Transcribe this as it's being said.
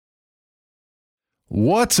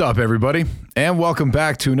What's up, everybody, and welcome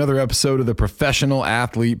back to another episode of the Professional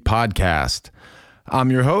Athlete Podcast. I'm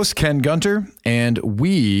your host, Ken Gunter, and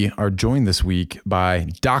we are joined this week by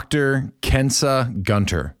Dr. Kensa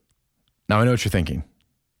Gunter. Now, I know what you're thinking.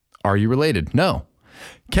 Are you related? No.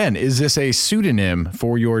 Ken, is this a pseudonym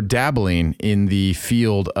for your dabbling in the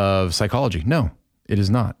field of psychology? No, it is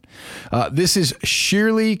not. This is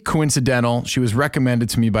sheerly coincidental. She was recommended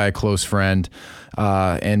to me by a close friend,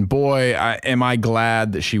 and boy, am I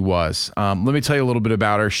glad that she was. Let me tell you a little bit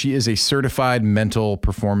about her. She is a certified mental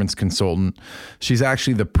performance consultant. She's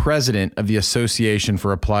actually the president of the Association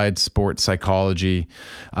for Applied Sports Psychology.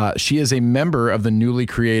 She is a member of the newly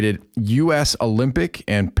created U.S. Olympic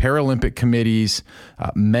and Paralympic Committee's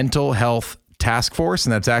Mental Health Task Force,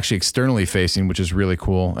 and that's actually externally facing, which is really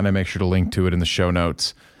cool, and I make sure to link to it in the show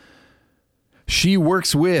notes. She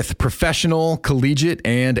works with professional, collegiate,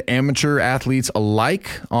 and amateur athletes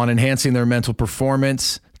alike on enhancing their mental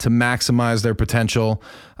performance to maximize their potential.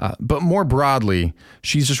 But more broadly,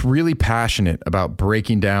 she's just really passionate about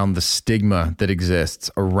breaking down the stigma that exists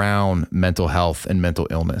around mental health and mental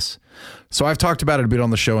illness. So I've talked about it a bit on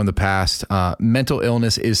the show in the past. Mental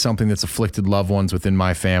illness is something that's afflicted loved ones within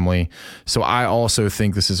my family. So I also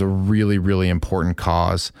think this is a really, really important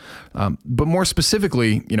cause. But more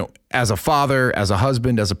specifically, as a father, as a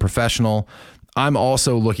husband, as a professional, I'm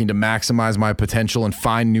also looking to maximize my potential and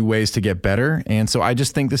find new ways to get better. And so I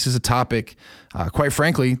just think this is a topic, quite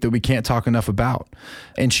frankly, that we can't talk enough about.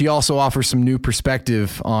 And she also offers some new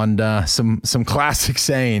perspective on some classic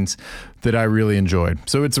sayings that I really enjoyed.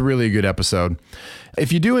 So it's a really good episode.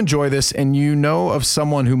 If you do enjoy this and you know of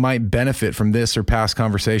someone who might benefit from this or past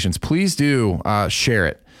conversations, please do share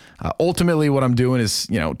it. Ultimately, what I'm doing is,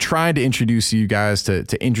 trying to introduce you guys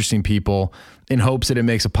to interesting people in hopes that it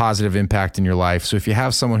makes a positive impact in your life. So if you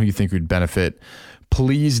have someone who you think would benefit,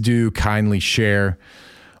 please do kindly share.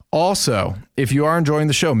 Also, if you are enjoying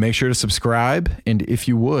the show, make sure to subscribe. And if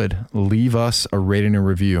you would, leave us a rating and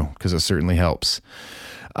review because it certainly helps.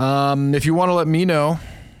 If you want to let me know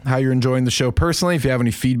how you're enjoying the show personally, if you have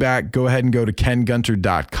any feedback, go ahead and go to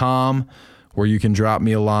kengunter.com where you can drop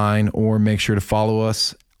me a line or make sure to follow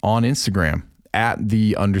us on Instagram at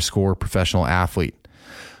 @the_professional athlete.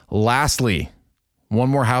 Lastly, one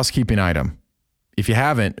more housekeeping item. If you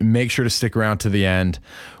haven't, make sure to stick around to the end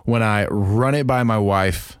when I run it by my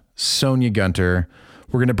wife, Sonia Gunter.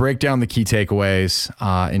 We're going to break down the key takeaways,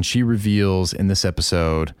 and she reveals in this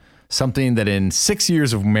episode something that in 6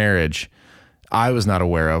 years of marriage, I was not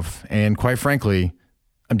aware of. And quite frankly,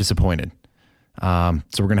 I'm disappointed. So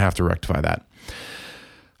we're going to have to rectify that.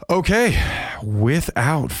 Okay,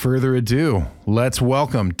 without further ado, let's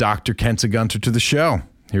welcome Dr. Kensa Gunter to the show.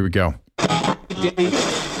 Here we go. I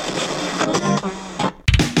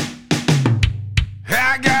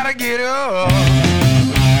gotta get up.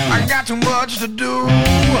 I got too much to do.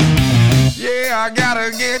 Yeah, I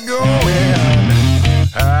gotta get going.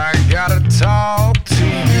 I gotta talk to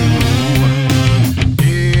you.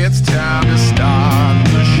 It's time to start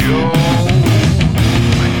the show.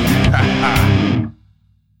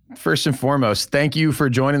 First and foremost, thank you for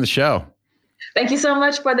joining the show. Thank you so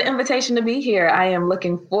much for the invitation to be here. I am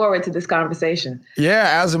looking forward to this conversation.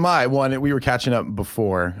 Yeah, as am I. We were catching up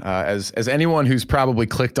before. As anyone who's probably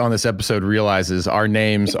clicked on this episode realizes, our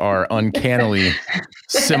names are uncannily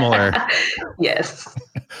similar. Yes.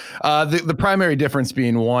 The primary difference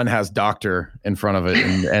being one has doctor in front of it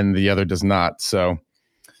and the other does not. So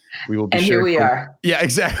we will be and sure. Here we are. Yeah,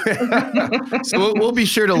 exactly. So we'll be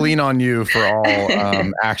sure to lean on you for all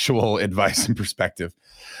actual advice and perspective.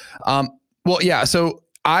 Well, yeah. So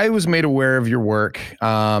I was made aware of your work,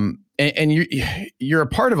 and you're a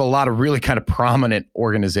part of a lot of really kind of prominent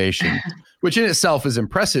organizations, which in itself is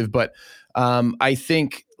impressive. But I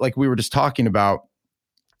think, like we were just talking about,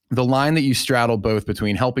 the line that you straddle both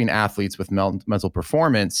between helping athletes with mental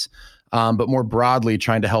performance, but more broadly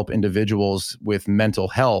trying to help individuals with mental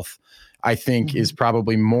health, I think is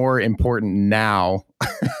probably more important now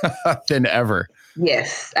than ever.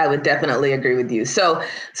 Yes, I would definitely agree with you. So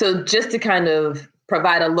just to kind of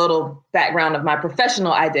provide a little background of my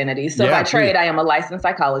professional identity. So by trade, I am a licensed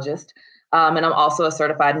psychologist, and I'm also a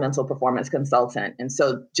certified mental performance consultant. And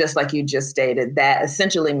so just like you just stated, that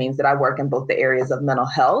essentially means that I work in both the areas of mental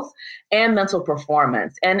health and mental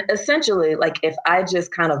performance. And essentially, like if I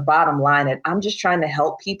just kind of bottom line it, I'm just trying to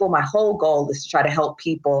help people. My whole goal is to try to help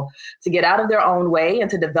people to get out of their own way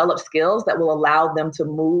and to develop skills that will allow them to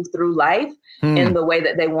move through life in the way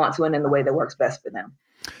that they want to and in the way that works best for them.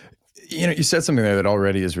 You said something there that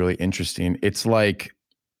already is really interesting. It's like,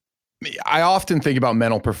 I often think about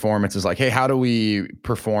mental performance as like, hey, how do we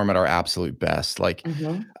perform at our absolute best? Like,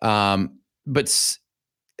 but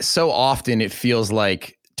so often it feels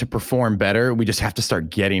like to perform better, we just have to start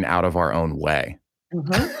getting out of our own way.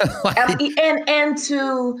 And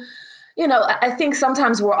to, I think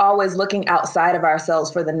sometimes we're always looking outside of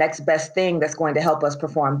ourselves for the next best thing that's going to help us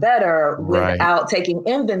perform better without taking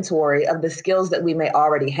inventory of the skills that we may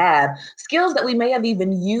already have, skills that we may have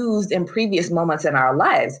even used in previous moments in our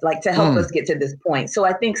lives, like to help us get to this point. So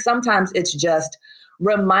I think sometimes it's just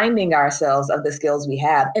reminding ourselves of the skills we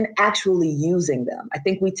have and actually using them. I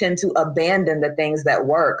think we tend to abandon the things that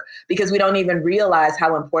work because we don't even realize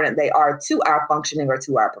how important they are to our functioning or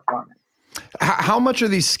to our performance. How much are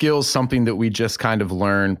these skills something that we just kind of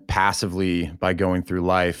learn passively by going through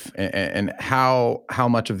life? And how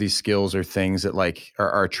much of these skills are things that like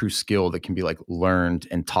are a true skill that can be like learned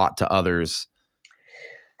and taught to others?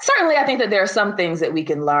 Certainly, I think that there are some things that we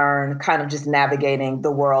can learn kind of just navigating the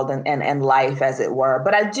world and life, as it were.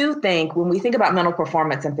 But I do think when we think about mental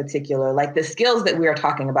performance in particular, like the skills that we are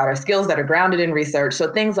talking about are skills that are grounded in research.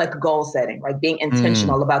 So things like goal setting, right? Being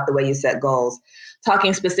intentional about the way you set goals,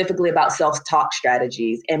 talking specifically about self-talk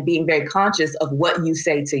strategies and being very conscious of what you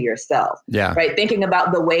say to yourself, right? Thinking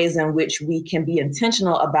about the ways in which we can be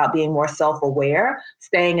intentional about being more self-aware,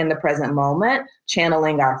 staying in the present moment,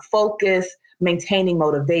 channeling our focus, maintaining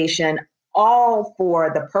motivation, all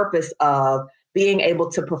for the purpose of being able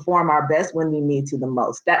to perform our best when we need to the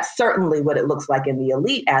most. That's certainly what it looks like in the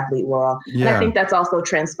elite athlete world. And I think that's also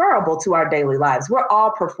transferable to our daily lives. We're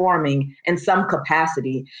all performing in some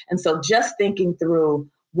capacity. And so just thinking through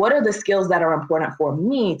what are the skills that are important for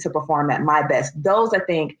me to perform at my best, those I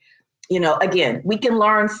think, again, we can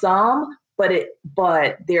learn some,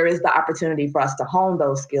 but there is the opportunity for us to hone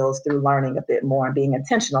those skills through learning a bit more and being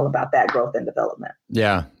intentional about that growth and development.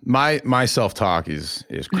 Yeah. My self-talk is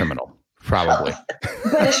criminal, probably.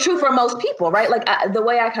 But it's true for most people, right? Like the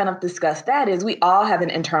way I kind of discuss that is we all have an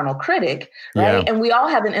internal critic, right? Yeah. And we all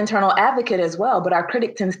have an internal advocate as well, but our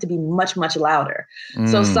critic tends to be much, much louder.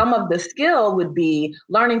 So some of the skill would be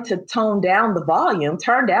learning to turn down the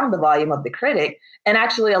volume of the critic and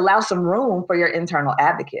actually allow some room for your internal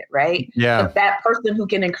advocate, right? Yeah. But that person who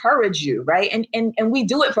can encourage you, right? And we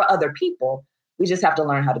do it for other people. We just have to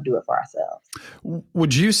learn how to do it for ourselves.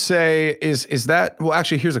 Would you say is that, well,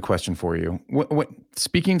 actually, here's a question for you.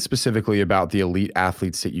 Speaking specifically about the elite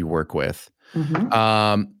athletes that you work with,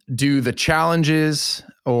 do the challenges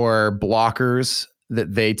or blockers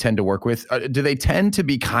that they tend to work with, do they tend to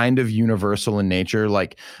be kind of universal in nature?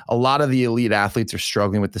 Like a lot of the elite athletes are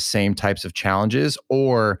struggling with the same types of challenges,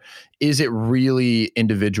 or is it really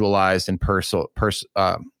individualized and personal?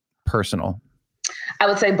 I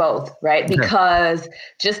would say both, right? Because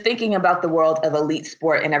just thinking about the world of elite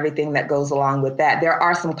sport and everything that goes along with that, there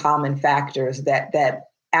are some common factors that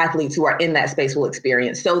athletes who are in that space will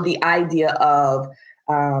experience. So the idea of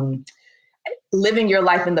living your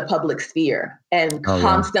life in the public sphere and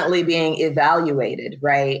constantly being evaluated,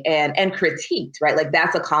 right? And critiqued, right? Like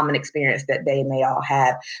that's a common experience that they may all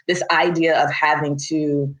have. This idea of having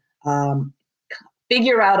to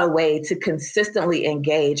figure out a way to consistently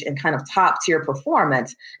engage in kind of top tier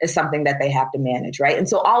performance is something that they have to manage, right? And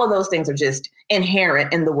so all of those things are just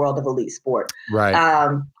inherent in the world of elite sport. Right.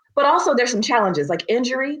 But also there's some challenges like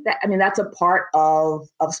injury. That's a part of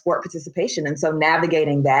sport participation. And so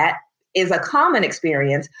navigating that is a common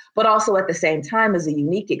experience, but also at the same time is a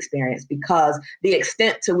unique experience because the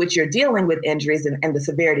extent to which you're dealing with injuries and the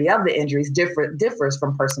severity of the injuries differs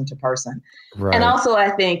from person to person. Right. And also I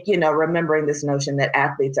think, remembering this notion that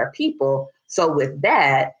athletes are people. So with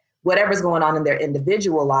that, whatever's going on in their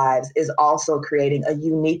individual lives is also creating a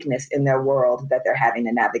uniqueness in their world that they're having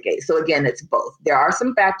to navigate. So again, it's both. There are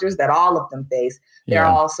some factors that all of them face. There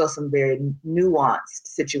are also some very nuanced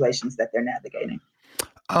situations that they're navigating.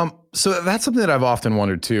 So that's something that I've often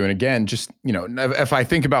wondered too. And again, just, if I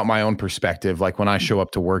think about my own perspective, like when I show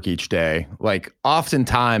up to work each day, like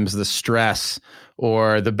oftentimes the stress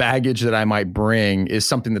or the baggage that I might bring is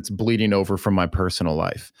something that's bleeding over from my personal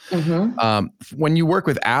life. When you work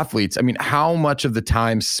with athletes, how much of the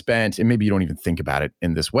time spent, and maybe you don't even think about it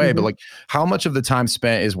in this way, but like how much of the time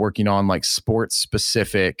spent is working on like sports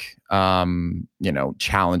specific,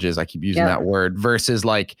 challenges, I keep using that word, versus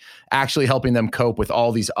like actually helping them cope with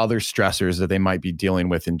all these other stressors that they might be dealing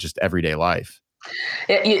with in just everyday life?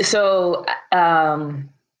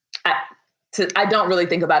 I don't really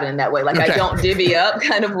think about it in that way. Like I don't divvy up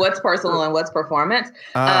kind of what's personal and what's performance.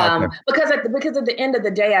 Because at the end of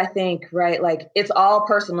the day, I think, right, like it's all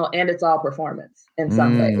personal and it's all performance in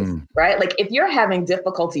some ways, right? Like if you're having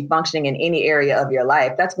difficulty functioning in any area of your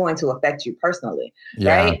life, that's going to affect you personally,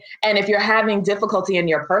 right? And if you're having difficulty in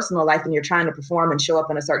your personal life and you're trying to perform and show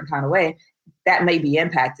up in a certain kind of way, that may be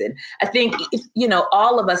impacted. I think,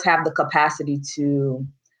 all of us have the capacity to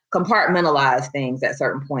compartmentalize things at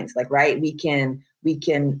certain points. Like, right, we can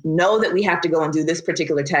know that we have to go and do this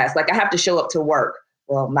particular task. Like I have to show up to work.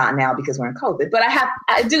 Well, not now because we're in COVID, but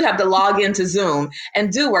I do have to log into Zoom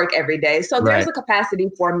and do work every day. So there's a capacity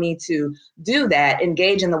for me to do that,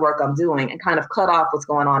 engage in the work I'm doing and kind of cut off what's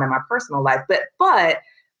going on in my personal life. But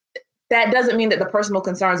that doesn't mean that the personal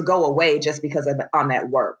concerns go away just because I'm at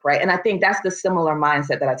work, right? And I think that's the similar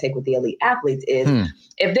mindset that I take with the elite athletes is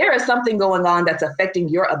if there is something going on that's affecting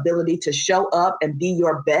your ability to show up and be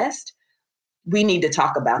your best, we need to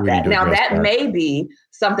talk about that. Now, that may be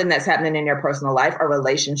something that's happening in your personal life, a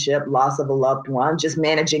relationship, loss of a loved one, just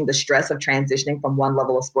managing the stress of transitioning from one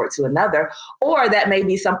level of sport to another, or that may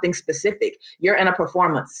be something specific. You're in a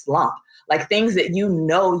performance slump, like things that you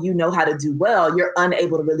know how to do well, you're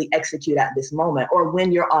unable to really execute at this moment. Or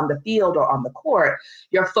when you're on the field or on the court,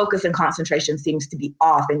 your focus and concentration seems to be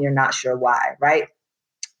off and you're not sure why, right?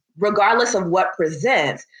 Regardless of what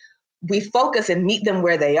presents, we focus and meet them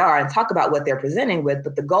where they are and talk about what they're presenting with,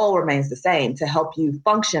 but the goal remains the same, to help you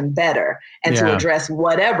function better and to address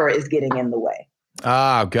whatever is getting in the way.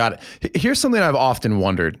 Ah, got it. Here's something I've often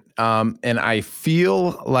wondered, and I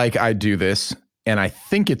feel like I do this, and I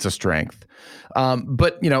think it's a strength.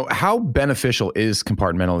 But, how beneficial is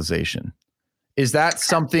compartmentalization? Is that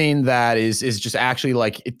something that is just actually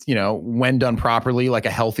like, when done properly, like a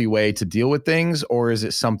healthy way to deal with things? Or is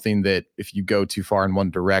it something that if you go too far in one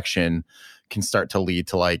direction can start to lead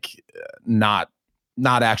to like not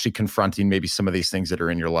actually confronting maybe some of these things that are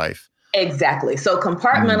in your life? Exactly. So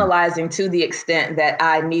compartmentalizing to the extent that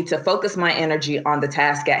I need to focus my energy on the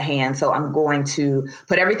task at hand. So I'm going to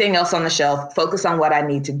put everything else on the shelf, focus on what I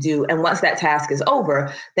need to do. And once that task is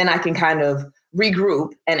over, then I can kind of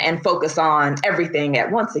regroup and focus on everything at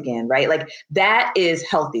once again, right? Like that is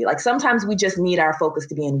healthy. Like sometimes we just need our focus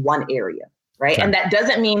to be in one area, right? Okay. And that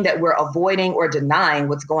doesn't mean that we're avoiding or denying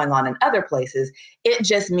what's going on in other places. It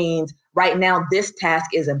just means right now, this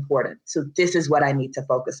task is important. So this is what I need to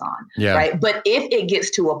focus on, right? But if it gets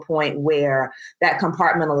to a point where that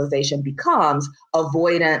compartmentalization becomes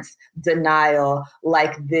avoidance, denial,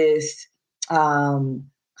 like this,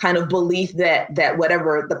 kind of belief that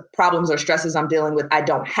whatever the problems or stresses I'm dealing with, I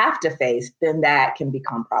don't have to face, then that can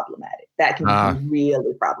become problematic. That can become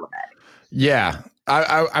really problematic. Yeah,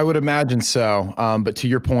 I would imagine so. But to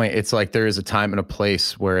your point, it's like there is a time and a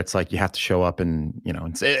place where it's like you have to show up and,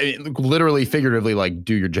 literally, figuratively, like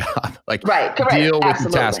do your job, like deal with the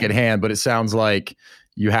task at hand. But it sounds like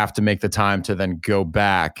you have to make the time to then go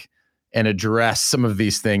back and address some of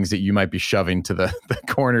these things that you might be shoving to the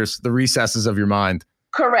corners, the recesses of your mind.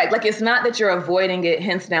 Correct. Like it's not that you're avoiding it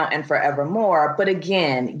hence now and forevermore, but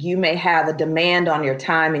again, you may have a demand on your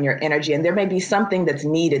time and your energy, and there may be something that's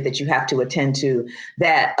needed that you have to attend to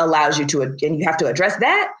that allows you to, and you have to address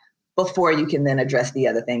that before you can then address the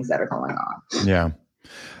other things that are going on. Yeah.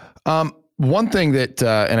 One thing that,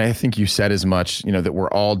 and I think you said as much, that we're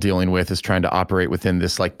all dealing with is trying to operate within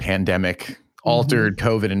this like pandemic altered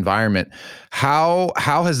COVID environment. How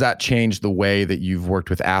has that changed the way that you've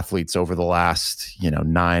worked with athletes over the last,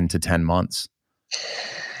 9 to 10 months?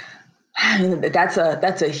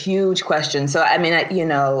 That's a huge question. So, I mean,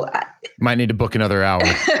 might need to book another hour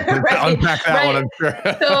to unpack that one, I'm sure.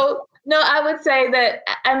 So, no, I would say that,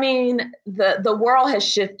 I mean, the world has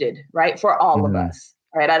shifted, right, for all of us.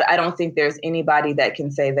 Right. I don't think there's anybody that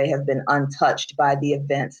can say they have been untouched by the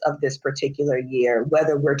events of this particular year,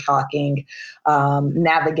 whether we're talking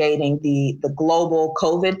navigating the global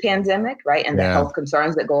COVID pandemic, right, and the health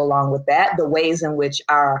concerns that go along with that, the ways in which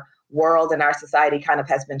our world and our society kind of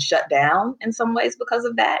has been shut down in some ways because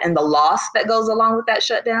of that, and the loss that goes along with that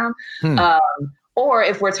shutdown. Or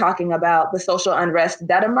if we're talking about the social unrest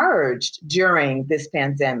that emerged during this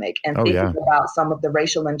pandemic and thinking about some of the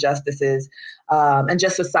racial injustices and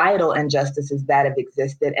just societal injustices that have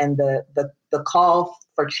existed and the call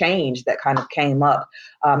for change that kind of came up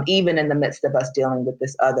even in the midst of us dealing with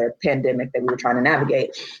this other pandemic that we were trying to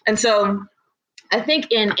navigate. And so I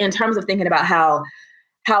think in terms of thinking about how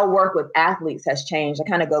work with athletes has changed, I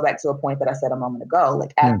kind of go back to a point that I said a moment ago,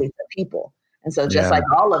 like athletes are people. And so just like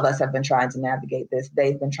all of us have been trying to navigate this,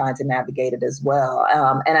 they've been trying to navigate it as well.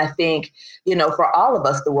 And I think, for all of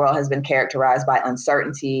us, the world has been characterized by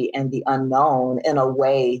uncertainty and the unknown in a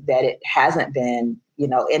way that it hasn't been,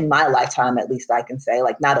 in my lifetime, at least I can say,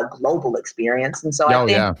 like not a global experience. And so I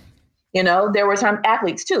think, there were times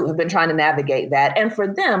athletes too have been trying to navigate that. And for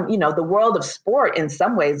them, the world of sport in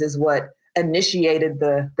some ways is what initiated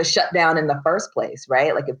the shutdown in the first place,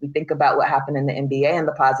 right? Like if we think about what happened in the NBA and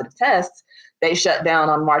the positive tests, they shut down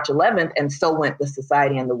on March 11th, and so went the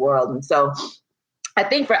society and the world. And so I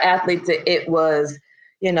think for athletes, it was,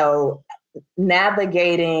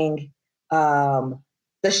 navigating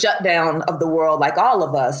the shutdown of the world like all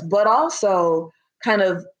of us, but also kind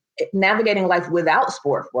of navigating life without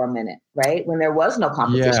sport for a minute, right? When there was no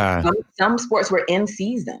competition. Yeah. Some sports were in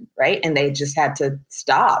season, right? And they just had to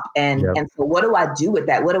stop. And so what do I do with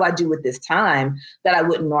that? What do I do with this time that I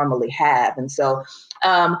wouldn't normally have? And so,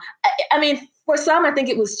 I mean, for some, I think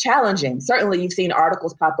it was challenging. Certainly, you've seen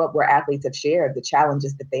articles pop up where athletes have shared the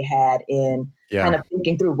challenges that they had in kind of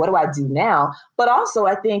thinking through, what do I do now? But also,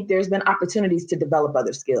 I think there's been opportunities to develop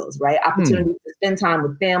other skills, right? Opportunities to spend time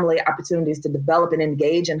with family, opportunities to develop and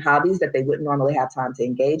engage in hobbies that they wouldn't normally have time to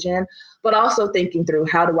engage in, but also thinking through,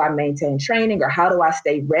 how do I maintain training, or how do I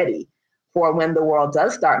stay ready for when the world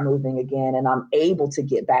does start moving again and I'm able to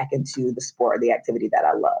get back into the sport or the activity that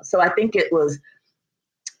I love. So I think it was,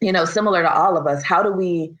 similar to all of us. How do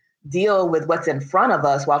we deal with what's in front of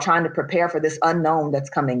us while trying to prepare for this unknown that's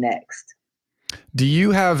coming next? Do you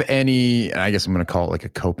have any, I guess I'm going to call it like a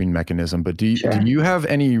coping mechanism, but do you have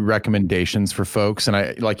any recommendations for folks?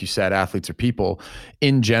 And like you said, athletes are people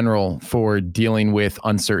in general, for dealing with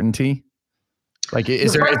uncertainty. Like,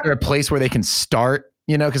 is there a place where they can start?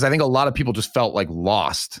 Because I think a lot of people just felt like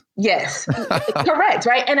lost. Yes, correct.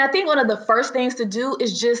 Right. And I think one of the first things to do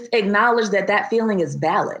is just acknowledge that feeling is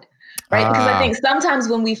valid. Right. Because I think sometimes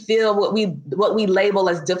when we feel what we label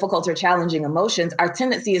as difficult or challenging emotions, our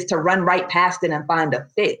tendency is to run right past it and find a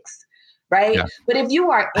fix. Right. Yeah. But if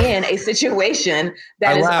you are in a situation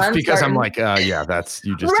that is uncertain, because I'm like, that's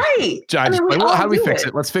you just right. How do we fix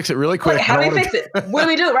it? Let's fix it really quick. Like, how do we fix it? What do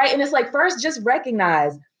we do? Right. And it's like, first, just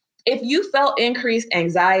recognize, if you felt increased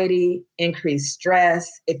anxiety, increased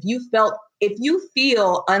stress, if you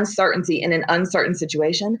feel uncertainty in an uncertain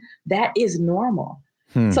situation, that is normal.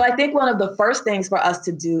 So I think one of the first things for us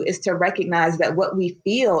to do is to recognize that what we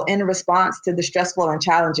feel in response to the stressful and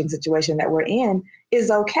challenging situation that we're in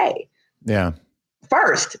is okay. Yeah.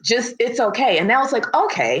 First, it's okay. And now it's like,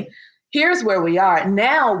 okay, here's where we are.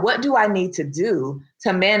 Now, what do I need to do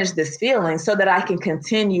to manage this feeling so that I can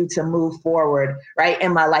continue to move forward, right,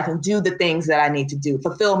 in my life and do the things that I need to do,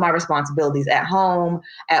 fulfill my responsibilities at home,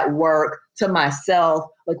 at work, to myself?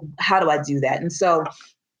 Like, how do I do that? And so,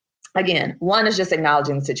 again, one is just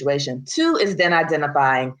acknowledging the situation. Two is then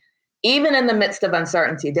identifying, even in the midst of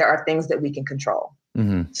uncertainty, there are things that we can control.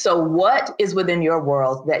 Mm-hmm. So what is within your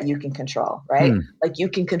world that you can control, right? Like, you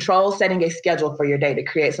can control setting a schedule for your day to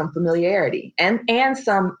create some familiarity and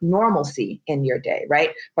some normalcy in your day,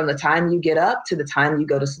 right? From the time you get up to the time you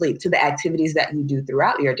go to sleep, to the activities that you do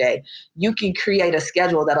throughout your day, you can create a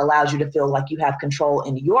schedule that allows you to feel like you have control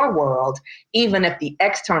in your world, even if the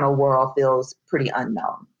external world feels pretty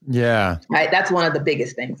unknown. Yeah. Right. That's one of the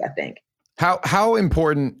biggest things, I think. How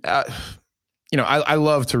important, I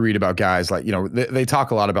love to read about guys like, they talk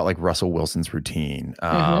a lot about like Russell Wilson's routine,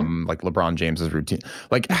 like LeBron James's routine.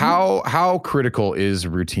 Like, how critical is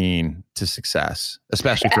routine to success,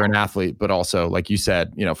 especially for an athlete, but also, like you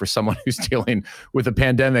said, for someone who's dealing with a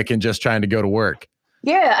pandemic and just trying to go to work?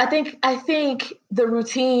 Yeah, I think the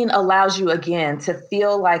routine allows you, again, to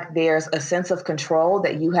feel like there's a sense of control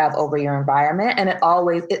that you have over your environment. And it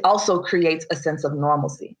also creates a sense of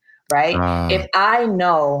normalcy, right? If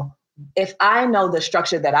I know the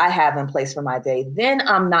structure that I have in place for my day, then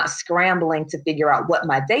I'm not scrambling to figure out what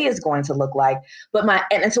my day is going to look like. But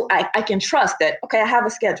so I can trust that, okay, I have a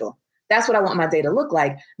schedule. That's what I want my day to look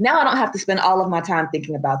like. Now I don't have to spend all of my time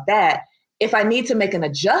thinking about that. If I need to make an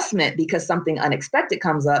adjustment because something unexpected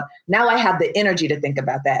comes up, now I have the energy to think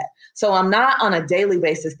about that. So I'm not on a daily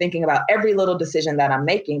basis thinking about every little decision that I'm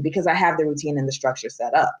making because I have the routine and the structure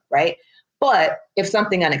set up, right? But if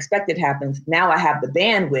something unexpected happens, now I have the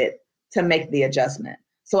bandwidth to make the adjustment.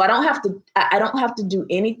 So I don't have to do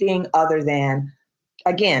anything other than,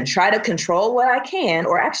 again, try to control what I can,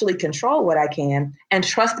 or actually control what I can, and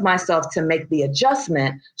trust myself to make the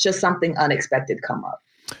adjustment should something unexpected come up.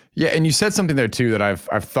 Yeah. And you said something there too that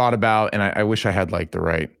I've thought about, and I wish I had like the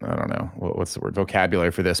right, I don't know, what's the word,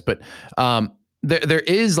 vocabulary for this, but there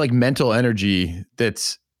is like mental energy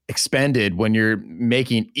that's expended when you're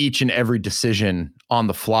making each and every decision on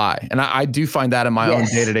the fly. And I do find that in my own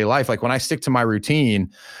day-to-day life. Like, when I stick to my routine,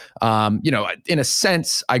 in a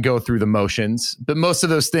sense, I go through the motions, but most of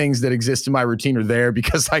those things that exist in my routine are there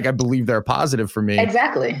because like I believe they're positive for me.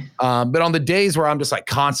 Exactly. But on the days where I'm just like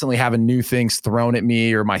constantly having new things thrown at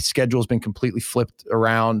me, or my schedule's been completely flipped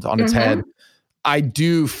around on its head, I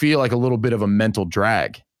do feel like a little bit of a mental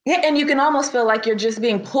drag. Yeah, and you can almost feel like you're just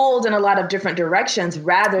being pulled in a lot of different directions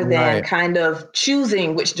rather than kind of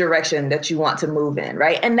choosing which direction that you want to move in,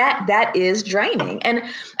 right? And that is draining. And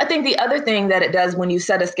I think the other thing that it does when you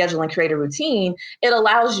set a schedule and create a routine, it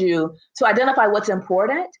allows you to identify what's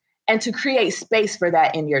important and to create space for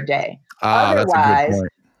that in your day. Otherwise,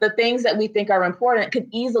 the things that we think are important could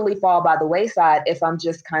easily fall by the wayside if I'm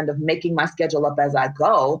just kind of making my schedule up as I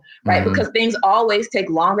go, right? Because things always take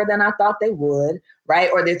longer than I thought they would, right?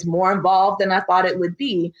 Or it's more involved than I thought it would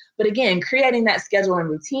be. But again, creating that schedule and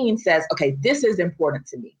routine says, okay, this is important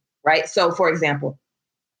to me, right? So for example,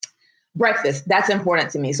 breakfast, that's important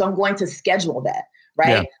to me. So I'm going to schedule that.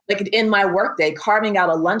 Right? Yeah. Like in my workday, carving out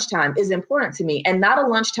a lunchtime is important to me, and not a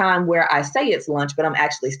lunchtime where I say it's lunch, but I'm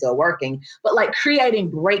actually still working. But like creating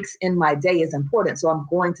breaks in my day is important. So I'm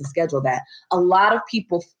going to schedule that. A lot of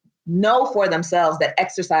people know for themselves that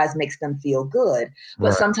exercise makes them feel good,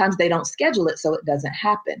 but sometimes they don't schedule it, so it doesn't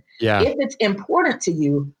happen. Yeah. If it's important to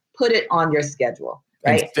you, put it on your schedule.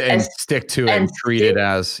 Right. And stick to it and treat it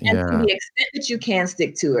as, and to the extent that you can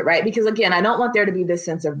stick to it. Right. Because again, I don't want there to be this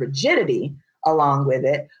sense of rigidity along with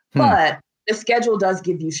it, but the schedule does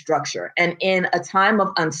give you structure. And in a time of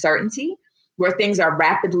uncertainty where things are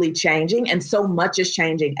rapidly changing and so much is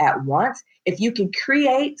changing at once, if you can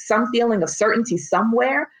create some feeling of certainty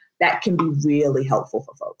somewhere, that can be really helpful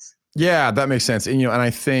for folks. Yeah, that makes sense. And, and I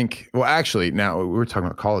think, well, actually, now we were talking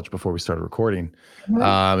about college before we started recording,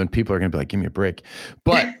 and people are going to be like, give me a break.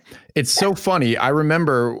 But it's so funny. I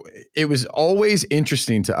remember it was always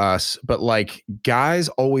interesting to us, but like guys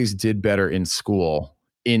always did better in school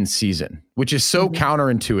in season, which is so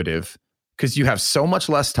counterintuitive because you have so much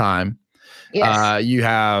less time. Yes. You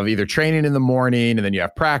have either training in the morning and then you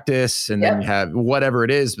have practice and then you have whatever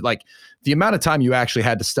it is. But like the amount of time you actually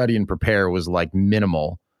had to study and prepare was like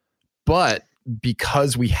minimal. But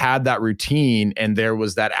because we had that routine and there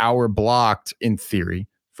was that hour blocked in theory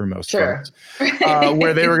for most folks,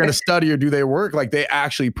 where they were going to study or do their work, like they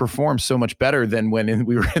actually performed so much better than when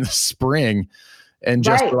we were in the spring and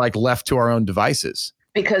just were like left to our own devices.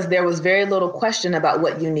 Because there was very little question about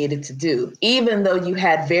what you needed to do. Even though you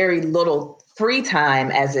had very little free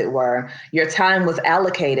time, as it were, your time was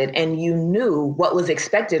allocated and you knew what was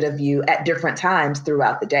expected of you at different times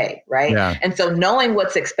throughout the day, right? Yeah. And so knowing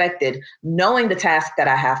what's expected, knowing the task that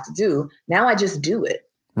I have to do, now I just do it,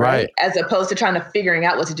 right? As opposed to trying to figuring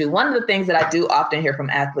out what to do. One of the things that I do often hear from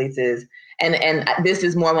athletes is, and this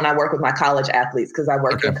is more when I work with my college athletes, because I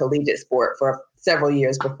worked in collegiate sport for several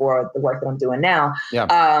years before the work that I'm doing now.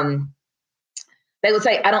 Yeah. They would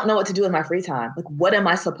say, I don't know what to do in my free time. Like, what am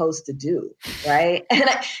I supposed to do? Right.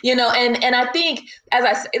 And, and I think as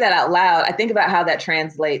I say that out loud, I think about how that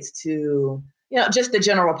translates to, just the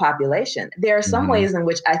general population. There are some ways in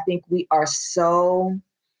which I think we are so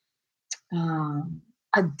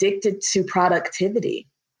addicted to productivity.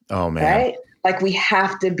 Oh, man. Right. Like we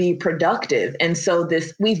have to be productive. And so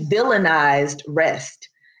we villainized rest.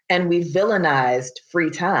 And we villainized free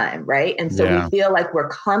time, right? And so we feel like we're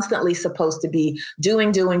constantly supposed to be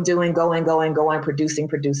doing, going,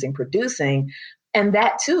 producing. And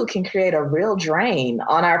that too can create a real drain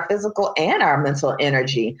on our physical and our mental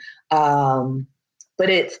energy. But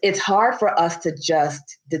it's hard for us to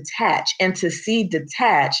just detach and to see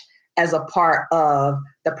detach as a part of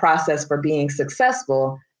the process for being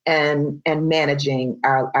successful and managing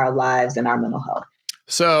our lives and our mental health.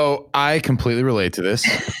 So I completely relate to this.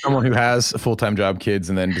 Someone who has a full-time job, kids,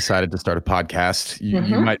 and then decided to start a podcast.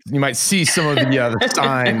 You might see some of the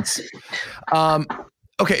signs.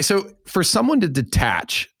 Okay, so for someone to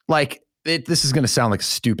detach, like this is going to sound like a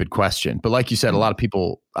stupid question, but like you said, a lot of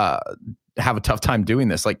people have a tough time doing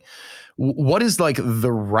this. Like, what is like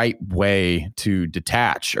the right way to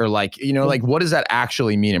detach, or like like what does that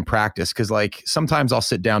actually mean in practice? Because like sometimes I'll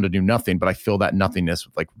sit down to do nothing, but I fill that nothingness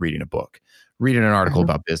with like reading a book. Reading an article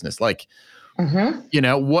about business, like,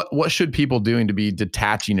 what should people doing to be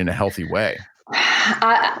detaching in a healthy way?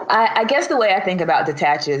 I guess the way I think about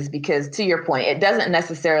detach is because, to your point, it doesn't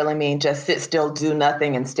necessarily mean just sit still, do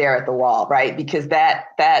nothing and stare at the wall, right? Because that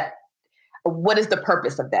what is the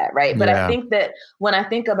purpose of that, right? But I think that when I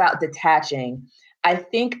think about detaching, I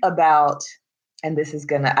think about, and this is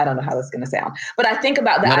I don't know how this is gonna sound, but I think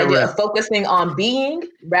about the idea of focusing on being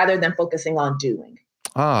rather than focusing on doing.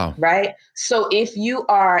 Oh. Right. So if you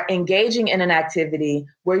are engaging in an activity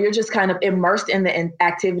where you're just kind of immersed in the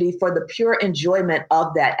activity for the pure enjoyment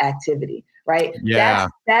of that activity, right? Yeah.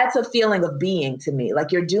 That's a feeling of being to me.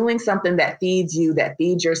 Like you're doing something that feeds you, that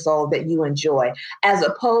feeds your soul, that you enjoy, as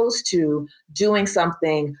opposed to doing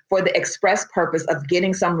something for the express purpose of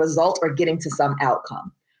getting some result or getting to some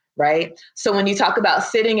outcome. Right. So when you talk about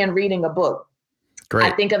sitting and reading a book,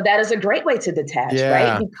 I think of that as a great way to detach,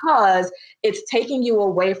 right? Because it's taking you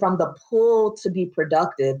away from the pull to be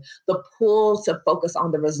productive, the pull to focus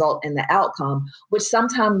on the result and the outcome, which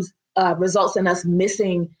sometimes results in us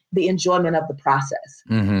missing the enjoyment of the process,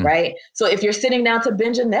 right? So if you're sitting down to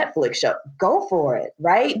binge a Netflix show, go for it,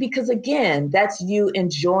 right? Because again, that's you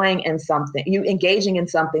enjoying in something, you engaging in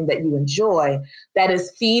something that you enjoy, that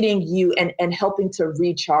is feeding you and helping to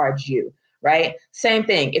recharge you, right? Same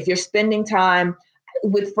thing. If you're spending time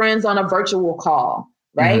with friends on a virtual call,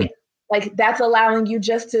 right? Like that's allowing you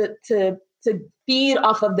just to feed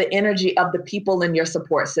off of the energy of the people in your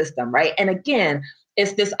support system, right? And again,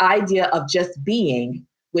 it's this idea of just being,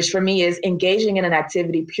 which for me is engaging in an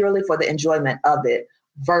activity purely for the enjoyment of it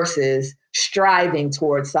versus striving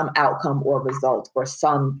towards some outcome or result or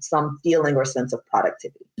some feeling or sense of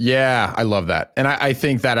productivity. Yeah, I love that. And I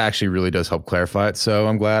think that actually really does help clarify it. So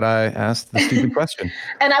I'm glad I asked the stupid question.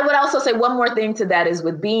 And I would also say one more thing to that is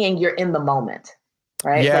with being, you're in the moment,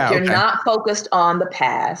 right? Yeah, like you're not focused on the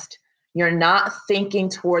past. You're not thinking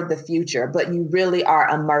toward the future, but you really are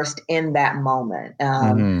immersed in that moment.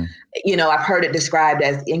 You know, I've heard it described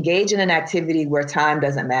as engage in an activity where time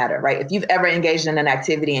doesn't matter, right? If you've ever engaged in an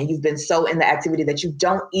activity and you've been so in the activity that you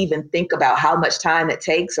don't even think about how much time it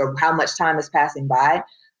takes or how much time is passing by,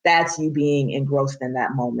 that's you being engrossed in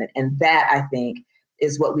that moment. And that, I think,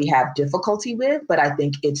 is what we have difficulty with. But I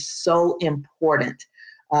think it's so important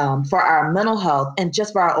for our mental health and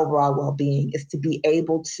just for our overall well-being is to be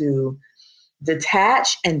able to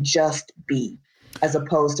detach and just be as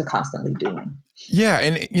opposed to constantly doing. Yeah.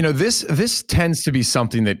 And, you know, this tends to be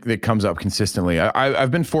something that comes up consistently. I've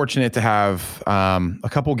been fortunate to have a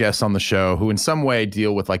couple guests on the show who in some way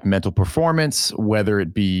deal with like mental performance, whether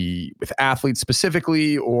it be with athletes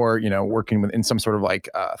specifically or, you know, working with in some sort of like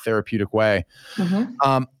therapeutic way.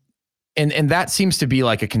 And that seems to be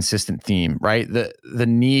like a consistent theme, right? The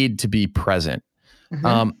need to be present.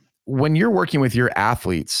 When you're working with your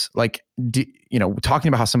athletes, like, you know, talking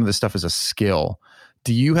about how some of this stuff is a skill,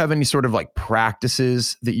 do you have any sort of like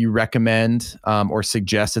practices that you recommend or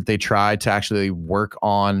suggest that they try to actually work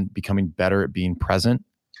on becoming better at being present?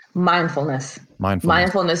 Mindfulness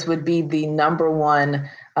would be the number one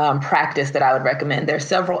practice that I would recommend. There's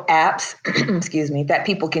several apps, excuse me, that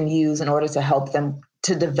people can use in order to help them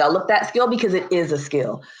to develop that skill because it is a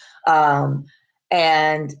skill.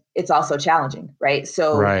 And it's also challenging, right?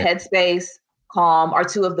 So Headspace, Calm are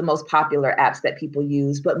two of the most popular apps that people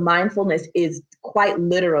use, but mindfulness is quite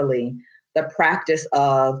literally the practice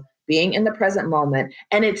of being in the present moment.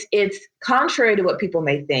 And it's contrary to what people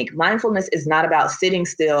may think. Mindfulness is not about sitting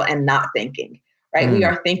still and not thinking, right? We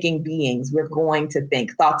are thinking beings. We're going to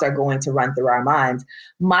think. Thoughts are going to run through our minds.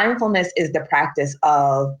 Mindfulness is the practice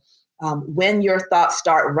of when your thoughts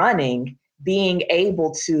start running, being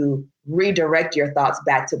able to redirect your thoughts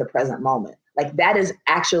back to the present moment. Like that is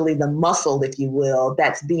actually the muscle, if you will,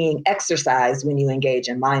 that's being exercised when you engage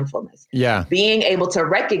in mindfulness. Yeah. Being able to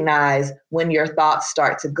recognize when your thoughts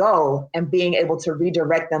start to go and being able to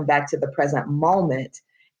redirect them back to the present moment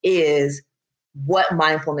is what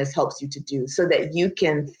mindfulness helps you to do so that you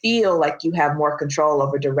can feel like you have more control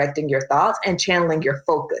over directing your thoughts and channeling your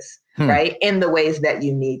focus, right, in the ways that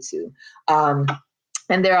you need to.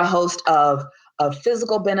 And there are a host of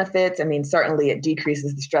physical benefits. I mean, certainly it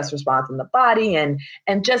decreases the stress response in the body and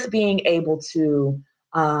just being able to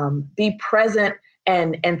be present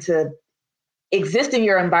and to exist in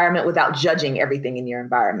your environment without judging everything in your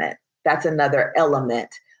environment. That's another element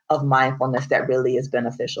of mindfulness that really is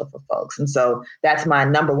beneficial for folks. And so that's my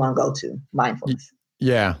number one go-to, mindfulness.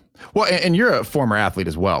 Yeah. Well, and you're a former athlete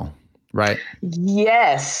as well, right?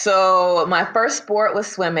 Yes. So my first sport was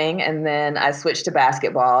swimming, and then I switched to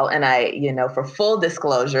basketball. And I, you know, for full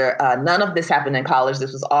disclosure, none of this happened in college.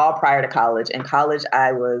 This was all prior to college. In college,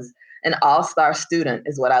 I was an all-star student,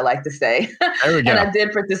 is what I like to say. There we go. And I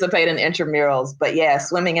did participate in intramurals. But yeah,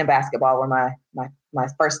 swimming and basketball were my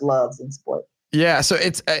first loves in sport. Yeah. So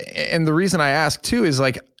it's, and the reason I ask too is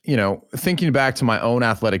like, you know, thinking back to my own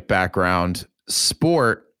athletic background,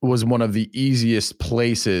 sport was one of the easiest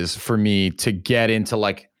places for me to get into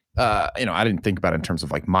like, you know, I didn't think about it in terms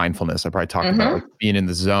of like mindfulness. I probably talked about like being in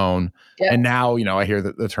the zone. Yep. And now, you know, I hear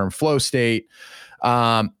the term flow state.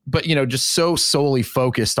 But, you know, just so solely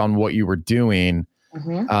focused on what you were doing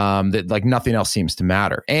that like nothing else seems to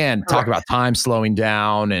matter. And talk about time slowing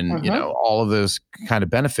down and, you know, all of those kind of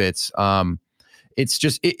benefits. It's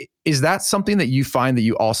just, is that something that you find that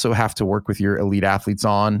you also have to work with your elite athletes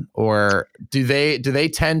on, or do they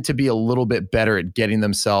tend to be a little bit better at getting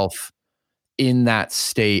themselves in that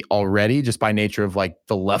state already just by nature of like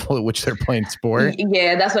the level at which they're playing sport?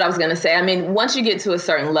 Yeah, that's what I was going to say. I mean, once you get to a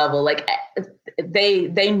certain level, like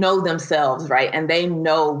they know themselves, right? And they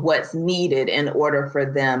know what's needed in order for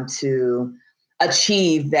them to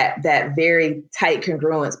achieve that very tight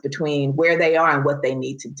congruence between where they are and what they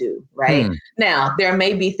need to do, right? Now, there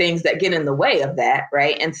may be things that get in the way of that,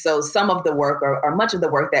 right? And so some of the work or much of the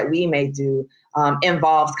work that we may do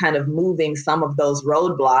involves kind of moving some of those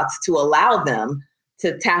roadblocks to allow them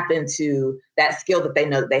to tap into that skill that they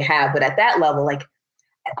know that they have. But at that level, like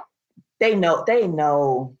they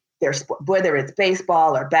know their sport, whether it's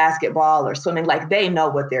baseball or basketball or swimming, like they know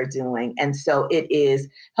what they're doing. And so it is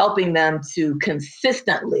helping them to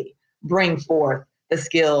consistently bring forth the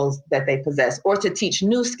skills that they possess or to teach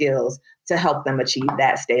new skills to help them achieve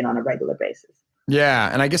that state on a regular basis.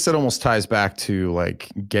 Yeah. And I guess it almost ties back to like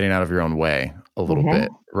getting out of your own way a little bit,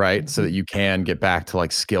 right? So that you can get back to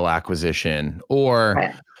like skill acquisition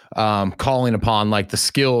or calling upon like the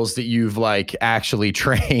skills that you've like actually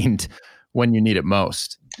trained when you need it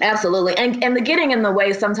most. Absolutely. And the getting in the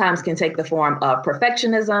way sometimes can take the form of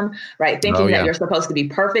perfectionism, right? Thinking that you're supposed to be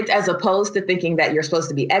perfect as opposed to thinking that you're supposed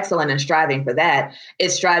to be excellent and striving for that.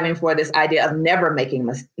 It's striving for this idea of never making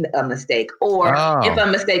a mistake. Or if a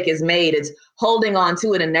mistake is made, it's holding on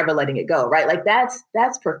to it and never letting it go, right? Like that's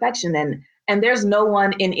perfection. And there's no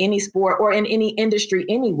one in any sport or in any industry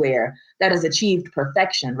anywhere that has achieved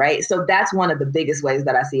perfection, right? So that's one of the biggest ways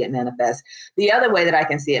that I see it manifest. The other way that I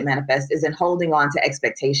can see it manifest is in holding on to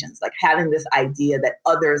expectations, like having this idea that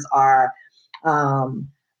others are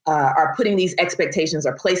putting these expectations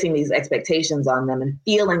or placing these expectations on them and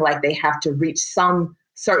feeling like they have to reach some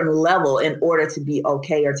certain level in order to be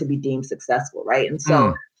okay or to be deemed successful, right? And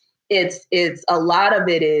so it's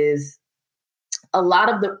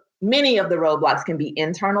many of the roadblocks can be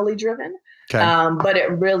internally driven, but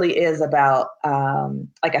it really is about,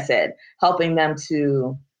 like I said, helping them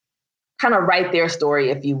to kind of write their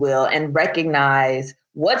story, if you will, and recognize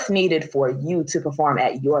what's needed for you to perform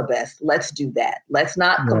at your best. Let's do that. Let's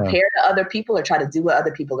not compare to other people or try to do what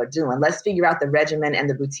other people are doing. Let's figure out the regimen and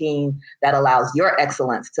the routine that allows your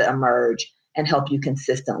excellence to emerge and help you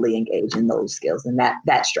consistently engage in those skills and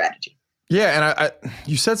that strategy. Yeah. And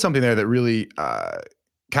you said something there that really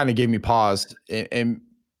kind of gave me pause and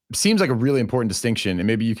seems like a really important distinction. And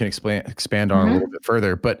maybe you can expand on it a little bit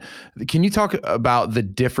further, but can you talk about the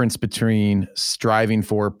difference between striving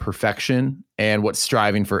for perfection and what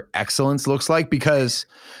striving for excellence looks like? Because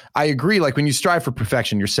I agree, like when you strive for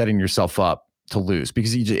perfection, you're setting yourself up to lose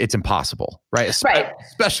because it's impossible, right?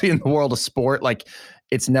 Especially in the world of sport, like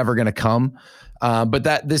it's never going to come. But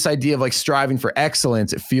this idea of like striving for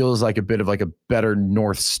excellence, it feels like a bit of like a better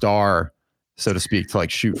North Star, so to speak, to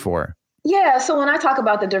like shoot for. Yeah. So when I talk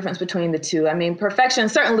about the difference between the two, I mean, perfection,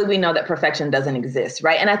 certainly we know that perfection doesn't exist,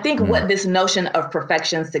 right? And I think what this notion of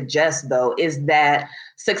perfection suggests, though, is that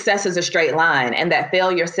success is a straight line and that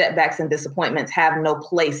failure, setbacks, and disappointments have no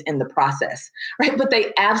place in the process, right? But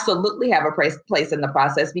they absolutely have a place in the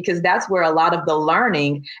process because that's where a lot of the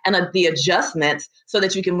learning and the adjustments so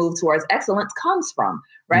that you can move towards excellence comes from,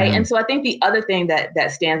 right? And so I think the other thing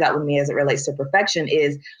that stands out with me as it relates to perfection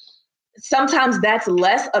is sometimes that's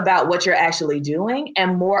less about what you're actually doing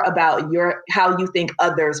and more about how you think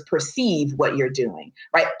others perceive what you're doing,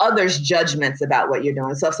 right? Others' judgments about what you're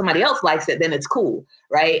doing. So if somebody else likes it, then it's cool,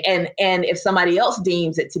 right? And if somebody else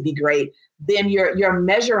deems it to be great, then your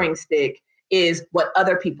measuring stick is what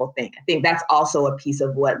other people think. I think that's also a piece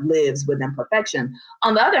of what lives within perfection.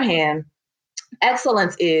 On the other hand,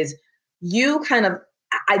 excellence is you kind of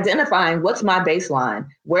identifying what's my baseline,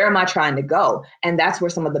 where am I trying to go? And that's where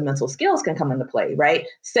some of the mental skills can come into play, right?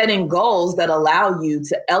 Setting goals that allow you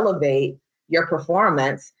to elevate your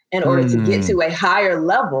performance in order to get to a higher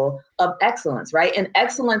level of excellence, right? And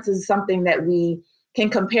excellence is something that we can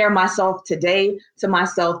compare myself today to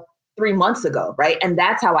myself 3 months ago, right? And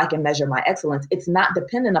that's how I can measure my excellence. It's not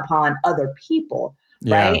dependent upon other people,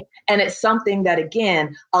 right? And it's something that,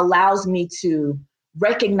 again, allows me to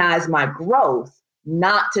recognize my growth,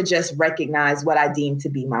 not to just recognize what I deem to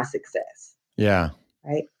be my success. Yeah.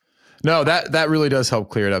 Right. No, that really does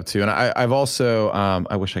help clear it up too. And I've also,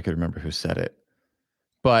 I wish I could remember who said it,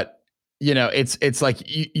 but you know, it's like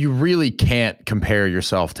you really can't compare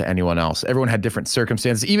yourself to anyone else. Everyone had different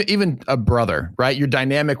circumstances, even a brother, right? Your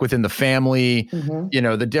dynamic within the family, you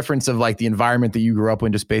know, the difference of like the environment that you grew up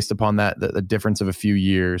in, just based upon that, the difference of a few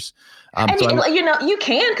years. You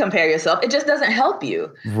can compare yourself. It just doesn't help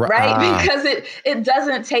you, right? Because it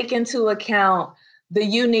doesn't take into account the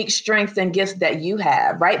unique strengths and gifts that you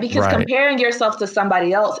have, right? Because comparing yourself to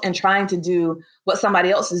somebody else and trying to do what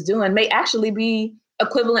somebody else is doing may actually be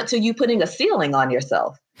equivalent to you putting a ceiling on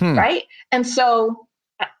yourself, right? And so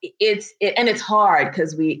it's hard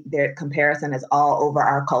because their comparison is all over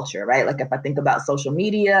our culture, right? Like if I think about social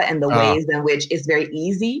media and the ways in which it's very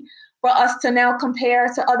easy for us to now compare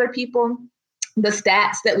to other people, the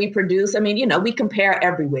stats that we produce, I mean, we compare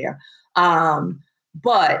everywhere.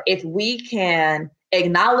 But if we can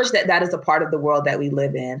acknowledge that that is a part of the world that we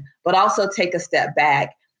live in, but also take a step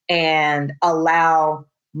back and allow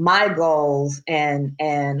my goals and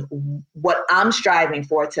what I'm striving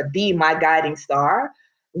for to be my guiding star,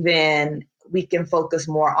 then we can focus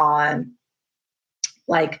more on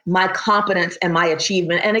like my competence and my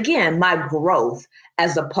achievement. And again, my growth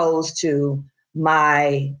as opposed to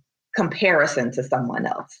my comparison to someone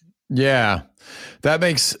else. Yeah, that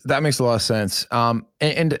makes a lot of sense.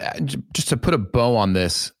 And just to put a bow on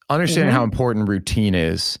this, understanding how important routine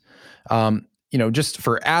is, just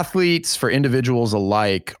for athletes, for individuals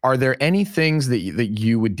alike, are there any things that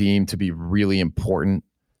you would deem to be really important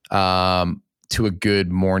to a good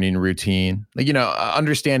morning routine? Like,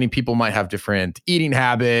 understanding people might have different eating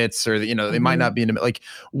habits or, they might not be into, like,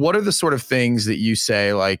 what are the sort of things that you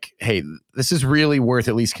say like, hey, this is really worth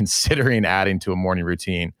at least considering adding to a morning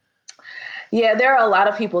routine? Yeah, there are a lot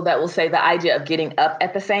of people that will say the idea of getting up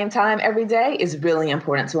at the same time every day is really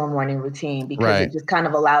important to a morning routine because it just kind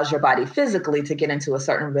of allows your body physically to get into a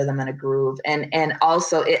certain rhythm and a groove. And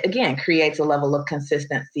also it, again, creates a level of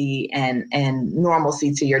consistency and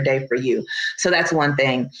normalcy to your day for you. So that's one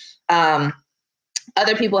thing. Other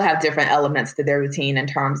people have different elements to their routine in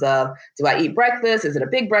terms of, do I eat breakfast? Is it a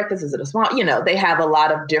big breakfast? Is it a small? They have a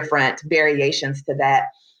lot of different variations to that.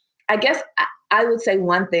 I guess I would say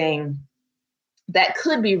one thing that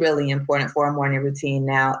could be really important for a morning routine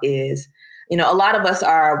now is, a lot of us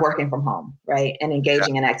are working from home, right? And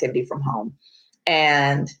engaging in activity from home.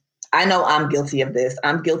 And I know I'm guilty of this.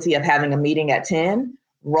 I'm guilty of having a meeting at 10,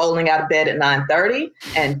 rolling out of bed at 9:30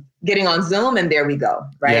 and getting on Zoom, and there we go,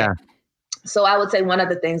 right? Yeah. So I would say one of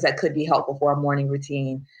the things that could be helpful for a morning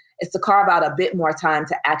routine is to carve out a bit more time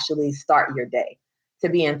to actually start your day, to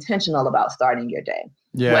be intentional about starting your day.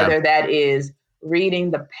 Yeah. Whether that is reading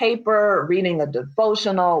the paper, reading a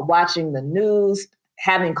devotional, watching the news,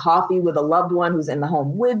 having coffee with a loved one who's in the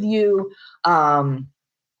home with you,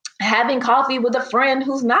 having coffee with a friend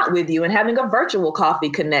who's not with you and having a virtual coffee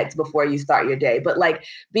connect before you start your day. But like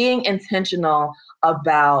being intentional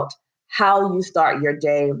about how you start your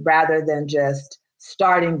day rather than just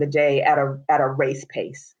starting the day at a race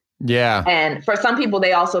pace. Yeah. And for some people,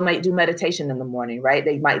 they also might do meditation in the morning, right?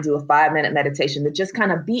 They might do a 5-minute meditation to just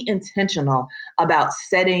kind of be intentional about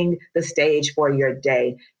setting the stage for your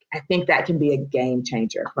day. I think that can be a game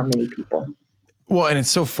changer for many people. Well, and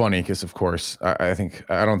it's so funny because, of course, I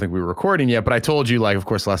don't think we were recording yet, but I told you, like, of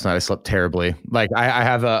course, last night I slept terribly. Like I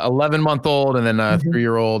have a 11-month-old and then a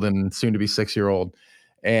 3-year-old and soon to be 6-year-old.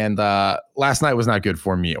 And last night was not good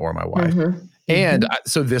for me or my wife. And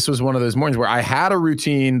so this was one of those mornings where I had a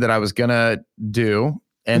routine that I was going to do.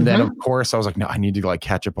 And then, of course, I was like, no, I need to like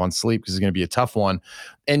catch up on sleep because it's going to be a tough one.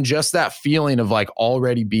 And just that feeling of like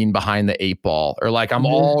already being behind the 8 ball or like I'm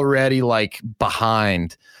already like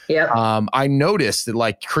behind. I noticed it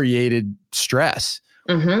like created stress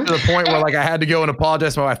to the point where like I had to go and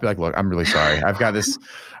apologize to my wife, be like, look, I'm really sorry. I've got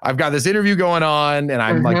this interview going on and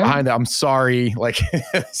I'm like behind that. I'm sorry. Like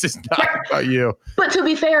it's just not about you. But to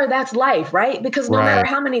be fair, that's life, right? Because no matter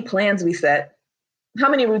how many plans we set, how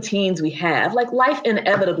many routines we have, like life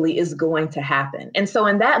inevitably is going to happen. And so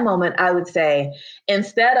in that moment, I would say,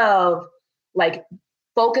 instead of like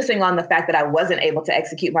focusing on the fact that I wasn't able to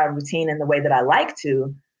execute my routine in the way that I like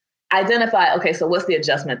to, identify, okay, so what's the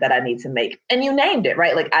adjustment that I need to make? And you named it,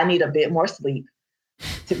 right? Like I need a bit more sleep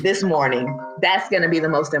this morning. That's going to be the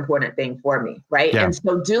most important thing for me, right? Yeah. And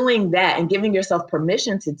so doing that and giving yourself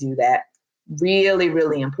permission to do that, really,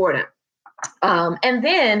 really important. And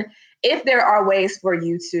then if there are ways for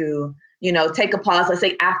you to, take a pause, let's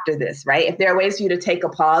say after this, right? If there are ways for you to take a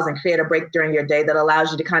pause and create a break during your day that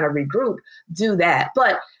allows you to kind of regroup, do that.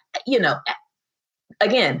 But,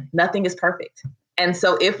 again, nothing is perfect. And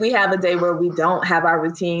so if we have a day where we don't have our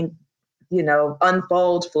routine,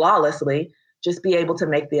 unfold flawlessly, just be able to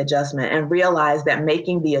make the adjustment and realize that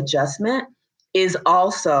making the adjustment is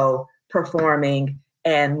also performing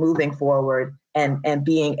and moving forward and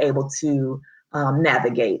being able to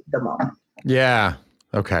navigate the moment. Yeah.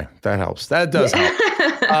 Okay. That helps. That does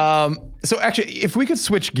help. So actually, if we could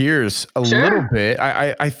switch gears a little bit,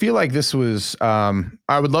 I feel like this was,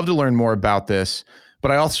 I would love to learn more about this, but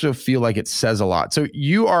I also feel like it says a lot. So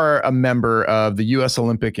you are a member of the U.S.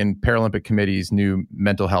 Olympic and Paralympic Committee's new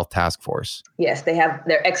mental health task force. Yes, they have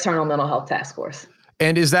their external mental health task force.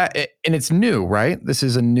 And and it's new, right? This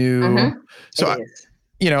is a new, so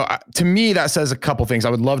to me, that says a couple things. I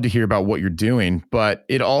would love to hear about what you're doing, but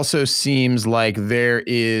it also seems like there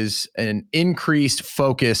is an increased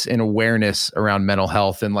focus and awareness around mental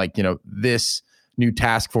health. And this new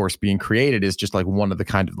task force being created is just like one of the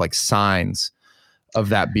kind of like signs of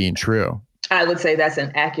that being true. I would say that's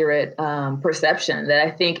an accurate perception, that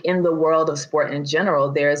I think in the world of sport in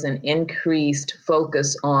general, there's an increased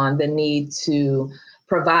focus on the need to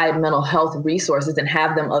provide mental health resources and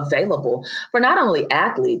have them available for not only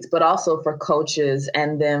athletes, but also for coaches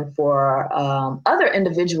and then for other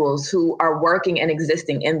individuals who are working and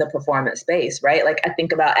existing in the performance space, right? Like I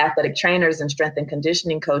think about athletic trainers and strength and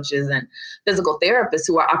conditioning coaches and physical therapists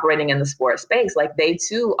who are operating in the sport space. Like they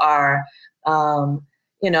too are,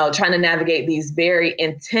 trying to navigate these very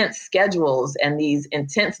intense schedules and these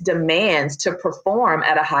intense demands to perform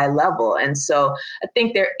at a high level. And so I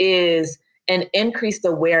think there is an increased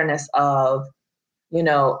awareness of,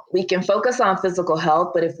 we can focus on physical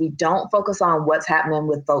health, but if we don't focus on what's happening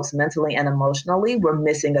with folks mentally and emotionally, we're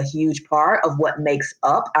missing a huge part of what makes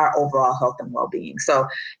up our overall health and well-being. So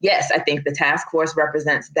yes, I think the task force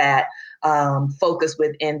represents that focus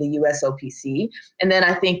within the USOPC. And then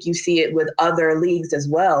I think you see it with other leagues as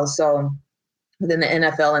well. So within the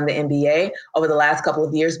NFL and the NBA, over the last couple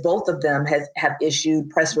of years, both of them have issued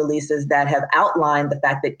press releases that have outlined the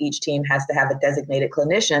fact that each team has to have a designated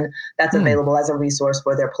clinician that's available as a resource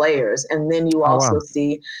for their players. And then you also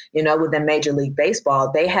see, within Major League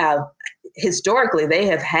Baseball, they have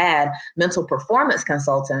had mental performance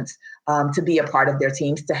consultants to be a part of their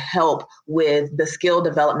teams to help with the skill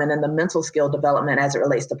development and the mental skill development as it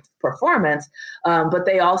relates to performance. But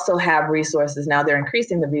they also have resources. Now they're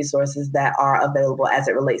increasing the resources that are available as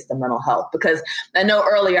it relates to mental health. Because I know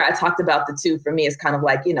earlier I talked about the two. For me, it's kind of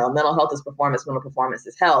like, mental health is performance, mental performance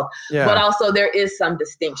is health. Yeah. But also there is some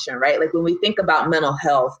distinction, right? Like when we think about mental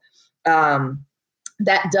health,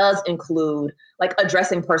 that does include like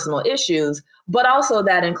addressing personal issues, but also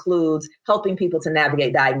that includes helping people to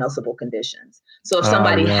navigate diagnosable conditions. So if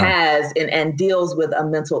somebody has and deals with a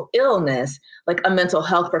mental illness, like a mental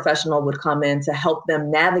health professional would come in to help them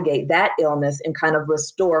navigate that illness and kind of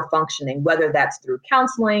restore functioning, whether that's through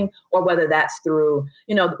counseling or whether that's through,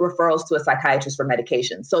 referrals to a psychiatrist for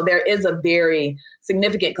medication. So there is a very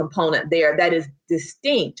significant component there that is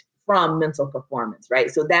distinct from mental performance,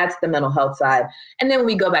 right? So that's the mental health side. And then when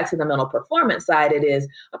we go back to the mental performance side, it is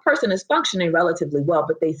a person is functioning relatively well,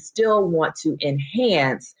 but they still want to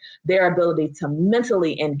enhance their ability to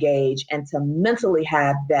mentally engage and to mentally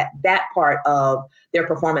have that part of their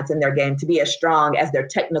performance in their game to be as strong as their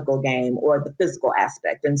technical game or the physical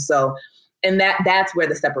aspect. And so, that's where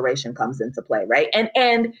the separation comes into play, right?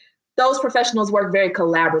 And those professionals work very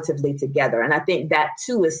collaboratively together. And I think that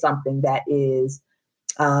too is something that is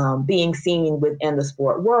being seen within the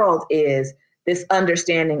sport world, is this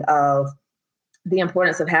understanding of the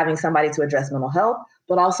importance of having somebody to address mental health,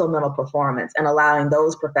 but also mental performance, and allowing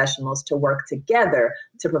those professionals to work together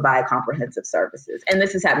to provide comprehensive services. And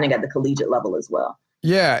this is happening at the collegiate level as well.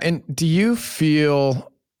 Yeah. And do you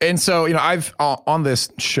feel, and so, I've on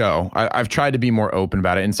this show, I've tried to be more open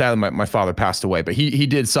about it. And sadly, my father passed away, but he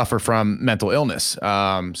did suffer from mental illness,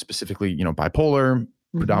 specifically, bipolar,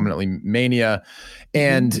 predominantly mania.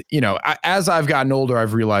 And, as I've gotten older,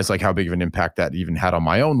 I've realized like how big of an impact that even had on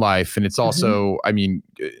my own life. And it's also, I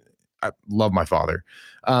love my father,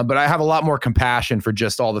 but I have a lot more compassion for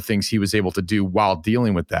just all the things he was able to do while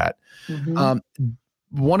dealing with that.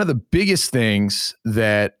 One of the biggest things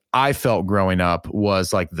that I felt growing up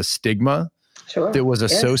was like the stigma that was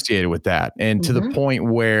associated with that. And to the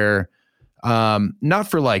point where, not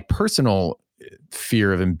for like personal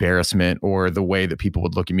fear of embarrassment or the way that people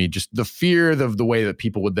would look at me, just the fear of the way that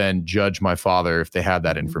people would then judge my father if they had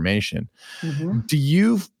that information. Do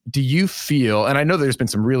you feel, and I know there's been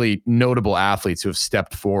some really notable athletes who have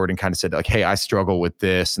stepped forward and kind of said like, hey, I struggle with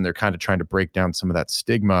this, and they're kind of trying to break down some of that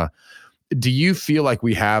stigma. Do you feel like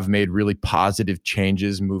we have made really positive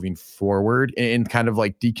changes moving forward in kind of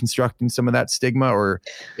like deconstructing some of that stigma, or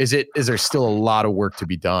is there still a lot of work to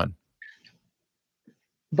be done?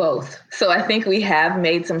 Both. So I think we have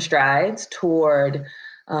made some strides toward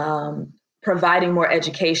providing more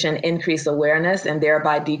education, increased awareness, and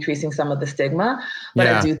thereby decreasing some of the stigma. But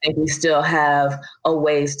I do think we still have a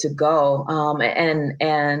ways to go.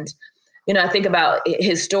 And I think about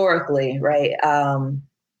historically, right?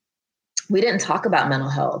 We didn't talk about mental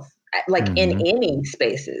health like in any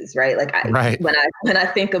spaces, right? Like right. when I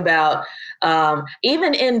think about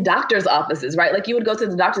even in doctor's offices, right? Like you would go to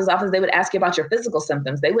the doctor's office, they would ask you about your physical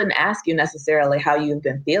symptoms. They wouldn't ask you necessarily how you've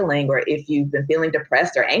been feeling or if you've been feeling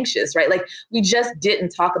depressed or anxious, right? Like we just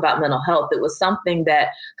didn't talk about mental health. It was something that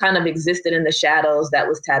kind of existed in the shadows, that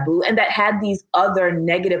was taboo, and that had these other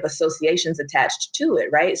negative associations attached to it,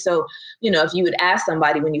 right? So, if you would ask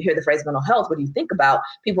somebody, when you hear the phrase mental health, what do you think about?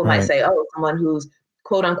 People might say, oh, someone who's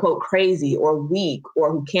quote unquote crazy or weak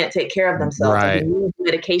or who can't take care of themselves or who needs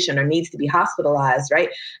medication or needs to be hospitalized, right?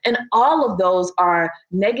 And all of those are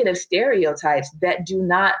negative stereotypes that do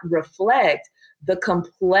not reflect the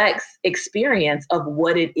complex experience of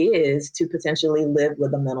what it is to potentially live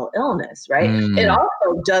with a mental illness, right? It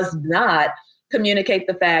also does not communicate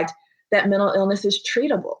the fact that mental illness is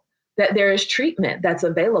treatable, that there is treatment that's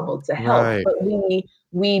available to help. Right. But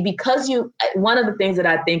one of the things that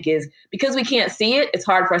I think is because we can't see it, it's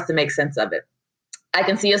hard for us to make sense of it. I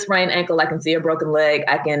can see a sprained ankle, I can see a broken leg,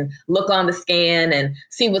 I can look on the scan and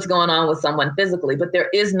see what's going on with someone physically, but there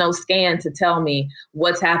is no scan to tell me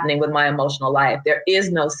what's happening with my emotional life. There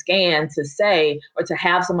is no scan to say or to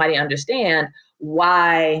have somebody understand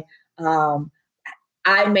why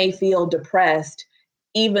I may feel depressed,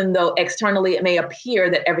 even though externally it may appear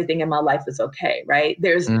that everything in my life is okay, right?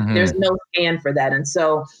 There's no scan for that. And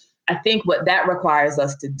so I think what that requires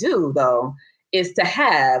us to do, though, is to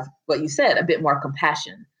have, what you said, a bit more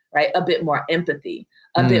compassion, right? A bit more empathy,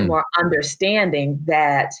 a bit more understanding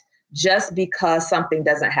that just because something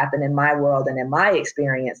doesn't happen in my world and in my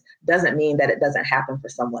experience doesn't mean that it doesn't happen for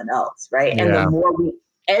someone else, right? Yeah. And the more we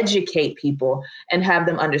educate people and have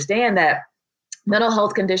them understand that mental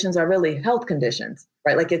health conditions are really health conditions,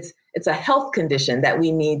 right? Like it's a health condition that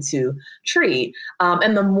we need to treat.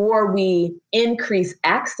 And the more we increase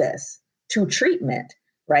access to treatment,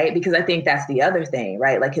 right? Because I think that's the other thing,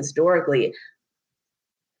 right? Like historically,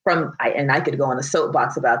 and I could go on a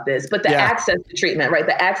soapbox about this, but the access to treatment, right?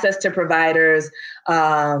 The access to providers,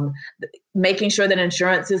 making sure that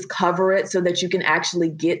insurances cover it so that you can actually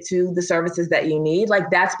get to the services that you need. Like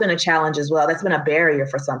that's been a challenge as well. That's been a barrier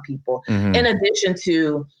for some people, in addition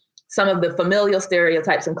to some of the familial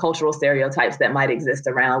stereotypes and cultural stereotypes that might exist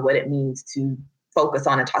around what it means to focus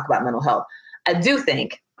on and talk about mental health. I do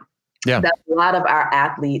think that a lot of our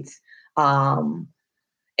athletes,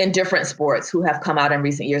 in different sports who have come out in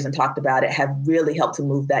recent years and talked about it have really helped to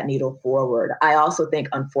move that needle forward. I also think,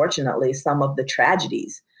 unfortunately, some of the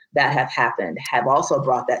tragedies that have happened have also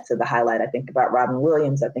brought that to the highlight. I think about Robin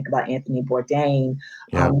Williams. I think about Anthony Bourdain.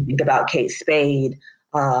 I think about Kate Spade.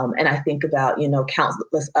 And I think about,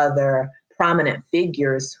 countless other prominent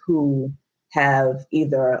figures who have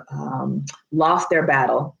either lost their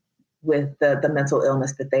battle with the mental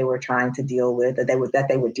illness that they were trying to deal with, that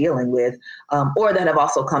they were dealing with, or that have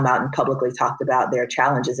also come out and publicly talked about their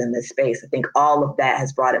challenges in this space. I think all of that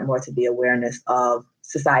has brought it more to the awareness of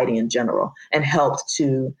society in general and helped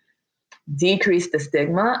to decrease the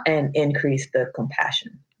stigma and increase the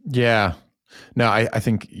compassion. Yeah. No, I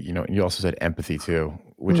think, you also said empathy too,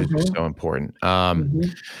 which is just so important.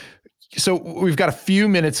 So we've got a few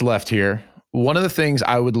minutes left here. One of the things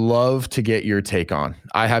I would love to get your take on,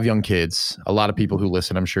 I have young kids, a lot of people who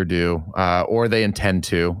listen, I'm sure do, or they intend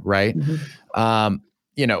to, right?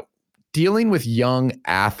 Dealing with young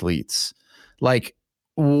athletes, like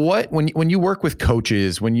when you work with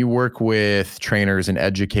coaches, when you work with trainers and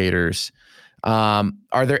educators,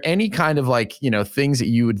 are there any kind of things that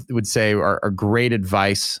you would say are great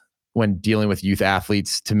advice when dealing with youth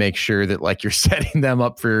athletes to make sure that you're setting them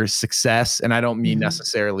up for success? And I don't mean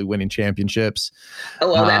necessarily winning championships.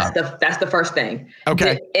 Oh, well, that's the first thing.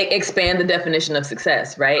 Okay. Expand the definition of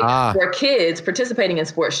success, right? For kids, participating in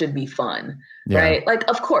sports should be fun, right? Like,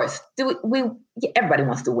 of course, everybody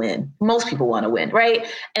wants to win. Most people want to win, right?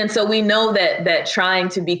 And so we know that trying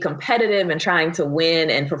to be competitive and trying to win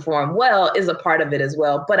and perform well is a part of it as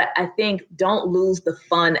well. But I think don't lose the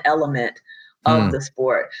fun element of the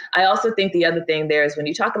sport. I also think the other thing there is when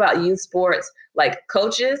you talk about youth sports,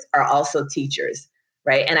 coaches are also teachers,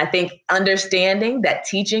 right? And I think understanding that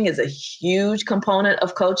teaching is a huge component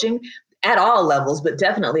of coaching at all levels, but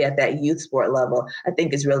definitely at that youth sport level, I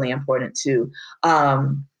think is really important too.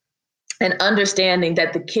 And understanding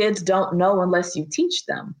that the kids don't know unless you teach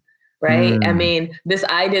them. Right. I mean, this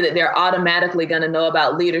idea that they're automatically going to know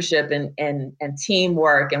about leadership and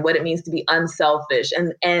teamwork and what it means to be unselfish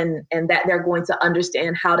and that they're going to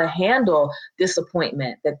understand how to handle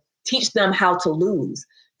disappointment, that teach them how to lose,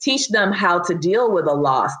 teach them how to deal with a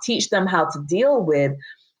loss, teach them how to deal with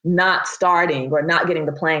not starting or not getting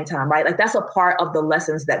the playing time, right? Like that's a part of the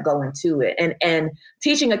lessons that go into it. And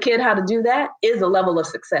teaching a kid how to do that is a level of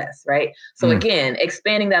success, right? So again,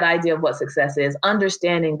 expanding that idea of what success is,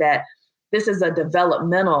 understanding that this is a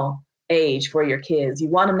developmental age for your kids. You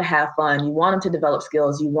want them to have fun. You want them to develop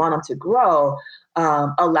skills. You want them to grow.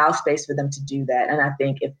 Allow space for them to do that. And I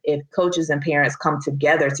think if coaches and parents come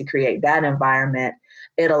together to create that environment,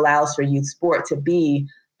 it allows for youth sport to be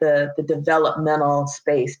the developmental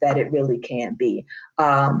space that it really can be.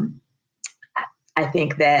 I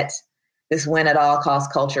think that this win at all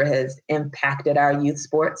cost culture has impacted our youth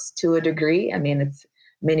sports to a degree. I mean,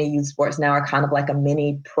 many youth sports now are kind of like a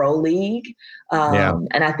mini pro league.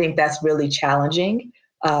 And I think that's really challenging.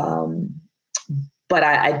 But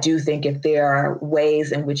I do think if there are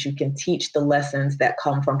ways in which you can teach the lessons that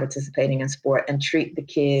come from participating in sport and treat the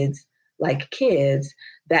kids like kids,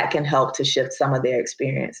 that can help to shift some of their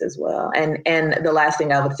experience as well. And the last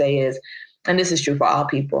thing I would say is, and this is true for all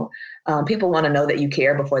people, people want to know that you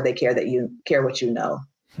care before they care that you care what you know,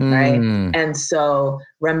 right? And so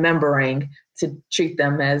remembering to treat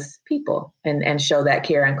them as people and show that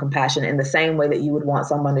care and compassion in the same way that you would want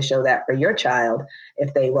someone to show that for your child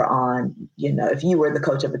if they were on, if you were the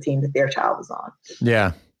coach of a team that their child was on.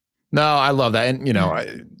 Yeah. No, I love that. And,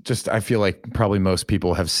 I feel like probably most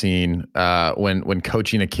people have seen when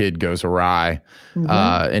coaching a kid goes awry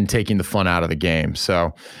and taking the fun out of the game.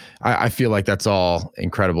 So I feel like that's all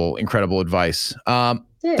incredible advice.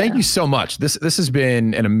 Thank you so much. This has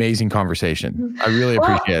been an amazing conversation. I really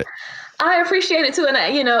appreciate it. I appreciate it too. And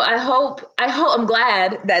I'm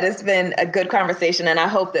glad that it's been a good conversation. And I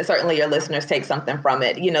hope that certainly your listeners take something from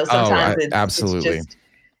it. Sometimes absolutely.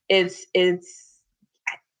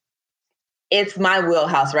 It's my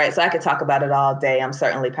wheelhouse, right? So I could talk about it all day. I'm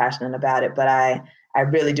certainly passionate about it, but I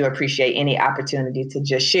really do appreciate any opportunity to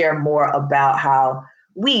just share more about how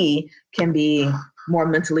we can be more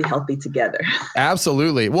mentally healthy together.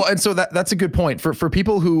 Absolutely. Well, and so that's a good point for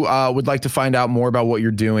people who would like to find out more about what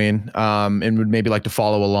you're doing and would maybe like to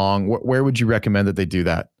follow along. Where would you recommend that they do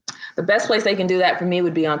that? The best place they can do that for me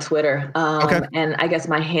would be on Twitter. Okay. And I guess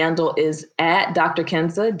my handle is at Dr.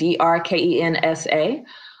 Kensa, DrKensa.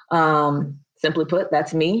 Simply put,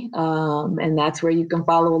 that's me. And that's where you can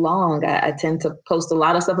follow along. I tend to post a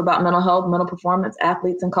lot of stuff about mental health, mental performance,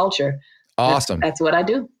 athletes, and culture. Awesome. That's what I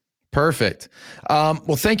do. Perfect.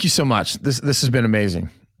 Well, thank you so much. This has been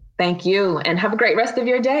amazing. Thank you. And have a great rest of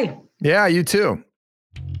your day. Yeah, you too.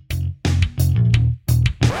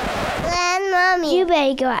 Mommy, you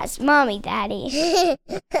better go ask Mommy, Daddy.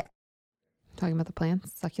 Talking about the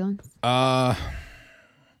plants, succulents?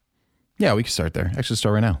 Yeah, we can start there. Actually,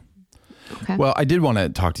 start right now. Okay. Well, I did want to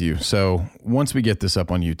talk to you. So once we get this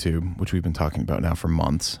up on YouTube, which we've been talking about now for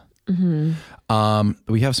months,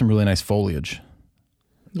 we have some really nice foliage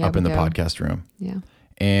up in the podcast room. Yeah.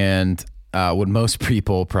 And what most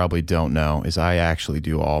people probably don't know is I actually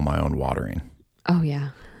do all my own watering. Oh,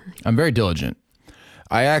 yeah. I'm very diligent.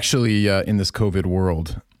 I actually, in this COVID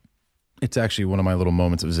world, it's actually one of my little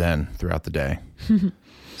moments of zen throughout the day.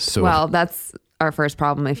 So well, that's our first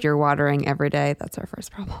problem. If you're watering every day, that's our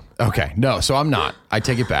first problem. Okay. No, so I'm not. I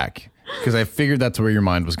take it back because I figured that's where your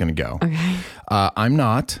mind was going to go. Okay. I'm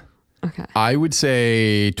not. Okay. I would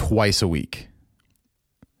say twice a week.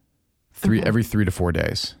 Every 3 to 4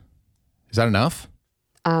 days. Is that enough?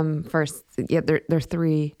 First, yeah, there's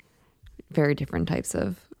 3 very different types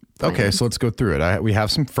of plants. Okay, so let's go through it. We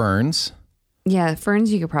have some ferns. Yeah,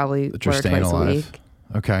 ferns you could probably water twice a week.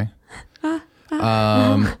 Okay.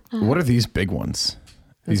 What are these big ones?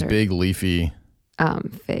 These big leafy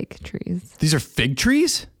fig trees. These are fig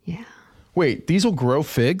trees? Yeah. Wait, these will grow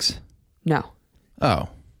figs? No. Oh.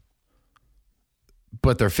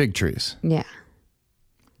 But they're fig trees. Yeah.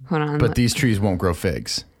 Hold on. But these trees won't grow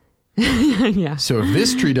figs. Yeah. So if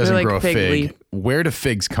this tree doesn't like grow a fig, leaf. where do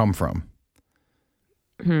figs come from?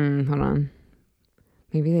 Hold on.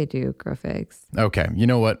 Maybe they do grow figs. Okay. You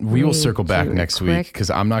know what? We will circle back do it next week because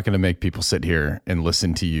I'm not going to make people sit here and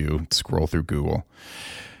listen to you scroll through Google.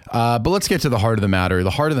 But let's get to the heart of the matter. The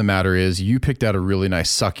heart of the matter is you picked out a really nice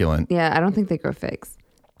succulent. Yeah, I don't think they grow figs.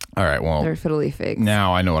 All right. Well, they're fiddly figs.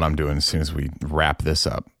 Now I know what I'm doing as soon as we wrap this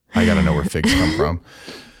up. I got to know where figs come from.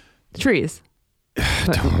 Trees.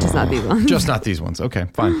 But just not these ones. Just not these ones. Okay,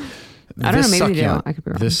 fine. I don't know. Maybe they do. I could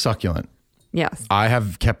be wrong. This succulent. Yes. I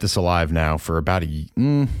have kept this alive now for about 8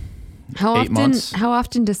 months. How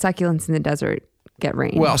often do succulents in the desert get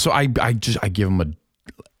rain? Well, so I give them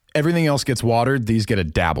everything else gets watered. These get a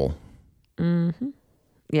dabble. Mm-hmm.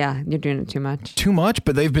 Yeah, you're doing it too much. Too much,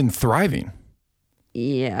 but they've been thriving.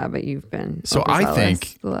 Yeah, but you've been so I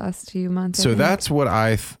think the last few months. So that's what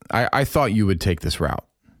I thought you would take this route.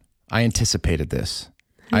 I anticipated this.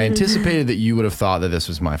 I anticipated that you would have thought that this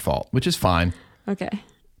was my fault, which is fine. Okay.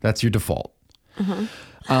 That's your default.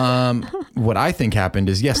 What I think happened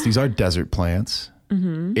is, yes, these are desert plants.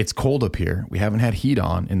 It's cold up here. We haven't had heat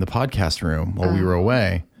on in the podcast room while we were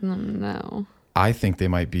away. No. I think they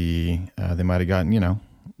might have gotten, a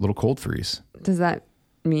little cold freeze. Does that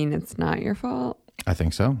mean it's not your fault? I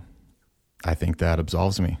think so. I think that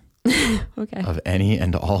absolves me Okay. of any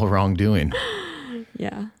and all wrongdoing.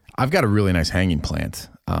 Yeah. I've got a really nice hanging plant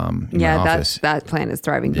in my Yeah, office. that plant is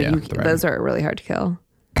thriving, but Yeah, thriving. those are really hard to kill.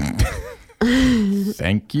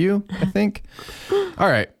 Thank you, I think. All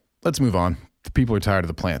right, let's move on. The people are tired of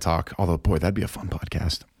the plant talk, although, boy, that'd be a fun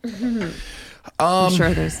podcast. I'm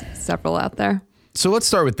sure there's several out there. So let's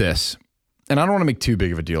start with this. And I don't want to make too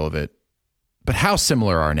big of a deal of it, but how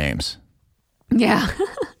similar are our names? Yeah.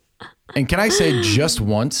 And can I say just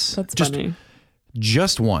once? That's funny.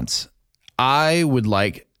 Just once, I would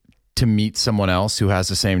like to meet someone else who has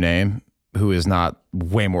the same name, who is not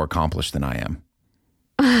way more accomplished than I am.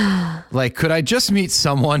 Like, could I just meet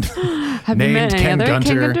someone Have you named met any Ken other Gunter?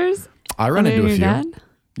 Ken Gunters? I run Other into than a your few. dad?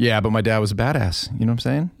 Yeah, but my dad was a badass. You know what I'm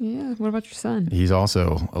saying? Yeah. What about your son? He's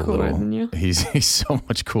also a Cooler little. than you? He's so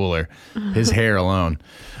much cooler. His hair alone,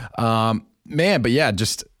 man. But yeah,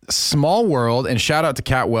 just small world. And shout out to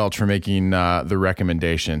Kat Welch for making the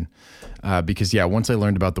recommendation. Because yeah, once I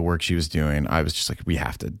learned about the work she was doing, I was just like, we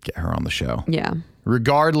have to get her on the show. Yeah.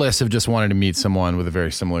 Regardless of just wanting to meet someone with a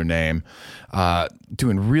very similar name,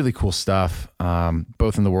 doing really cool stuff,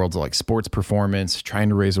 both in the worlds of like sports performance, trying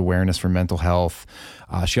to raise awareness for mental health.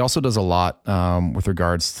 She also does a lot with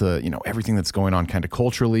regards to, everything that's going on kind of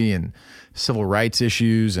culturally and civil rights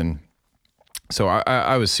issues. And so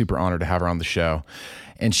I was super honored to have her on the show.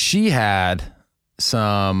 And she had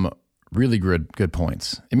some really good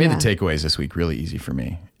points. It made the takeaways this week really easy for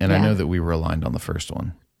me. And I know that we were aligned on the first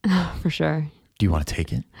one. For sure. Do you want to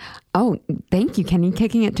take it? Oh, thank you. Kenny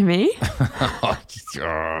kicking it to me?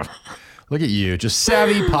 Look at you, just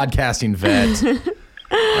savvy podcasting vet.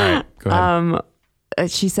 All right, go ahead.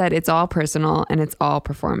 She said it's all personal and it's all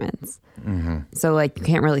performance. So like you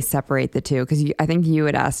can't really separate the two because I think you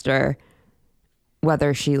had asked her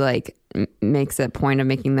whether she like makes a point of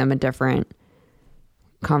making them a different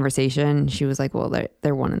conversation. She was like, well,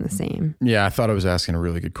 they're one and the same. Yeah, I thought I was asking a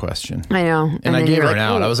really good question. I know. And I gave her like, an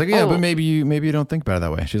out. I was like, yeah, but maybe you don't think about it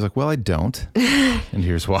that way. She's like, well, I don't. And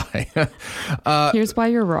here's why. Here's why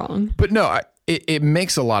you're wrong. But no, it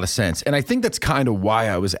makes a lot of sense. And I think that's kind of why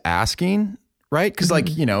I was asking, right? Because like,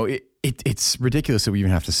 it's ridiculous that we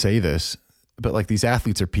even have to say this, but like these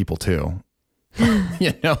athletes are people too.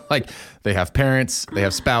 Like they have parents, they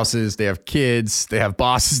have spouses, they have kids, they have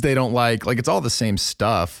bosses they don't like it's all the same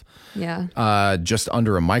stuff. Yeah. Just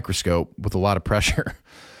under a microscope with a lot of pressure.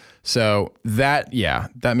 So that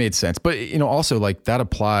made sense. But also like that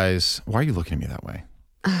applies. Why are you looking at me that way?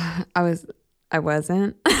 I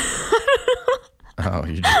wasn't. Oh,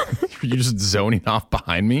 you're just zoning off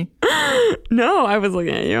behind me? No, I was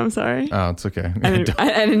looking at you. I'm sorry. Oh, it's okay. I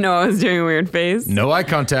didn't know I was doing a weird face. No eye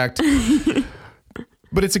contact.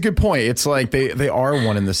 But it's a good point. It's like they are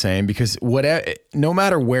one and the same because no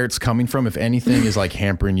matter where it's coming from, if anything is like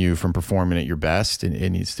hampering you from performing at your best, it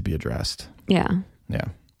needs to be addressed. Yeah. Yeah.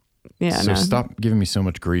 Yeah. So stop giving me so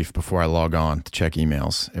much grief before I log on to check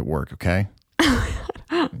emails at work, okay?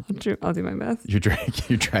 I'll do my best. You're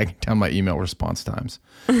dragging down my email response times.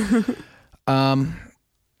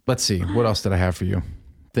 Let's see. What else did I have for you?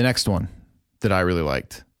 The next one that I really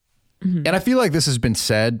liked. And I feel like this has been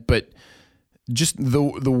said, but just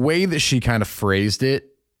the way that she kind of phrased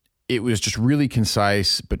it, it was just really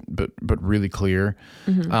concise, but really clear.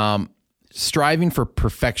 Striving for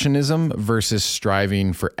perfectionism versus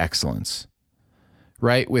striving for excellence,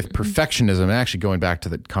 right? With perfectionism, and actually going back to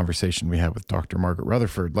the conversation we had with Dr. Margaret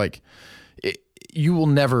Rutherford, like you will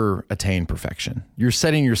never attain perfection. You're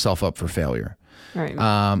setting yourself up for failure. Right.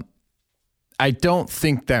 I don't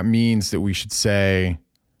think that means that we should say,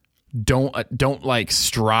 don't like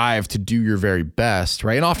strive to do your very best,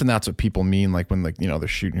 right? And often that's what people mean, like when they're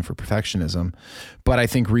shooting for perfectionism. But I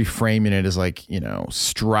think reframing it as like,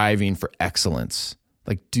 striving for excellence,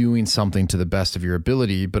 like doing something to the best of your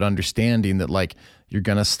ability, but understanding that like you're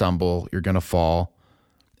gonna stumble, you're gonna fall.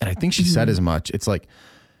 And I think she said as much. It's like,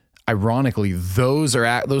 ironically, those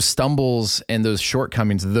stumbles and those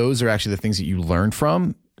shortcomings, those are actually the things that you learn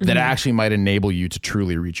from that actually might enable you to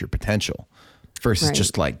truly reach your potential. Versus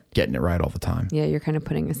just like getting it right all the time. Yeah, you're kind of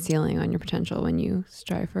putting a ceiling on your potential when you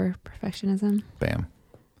strive for perfectionism. Bam.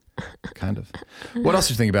 Kind of. What else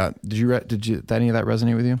did you think about? Did any of that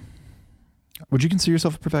resonate with you? Would you consider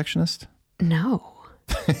yourself a perfectionist? No.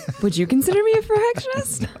 Would you consider me a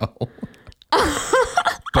perfectionist? No.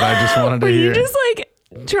 But I just wanted to hear. Were you just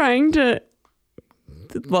like trying to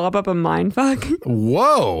lob up a mind fuck?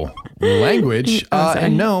 Whoa. Language. sorry.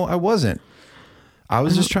 No, I wasn't. I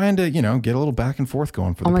was just trying to, get a little back and forth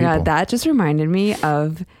going for the people. Oh my God. That just reminded me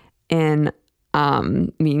of in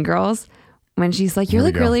Mean Girls when she's like, you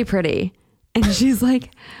look really pretty. And she's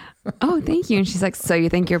like, oh, thank you. And she's like, so you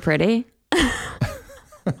think you're pretty?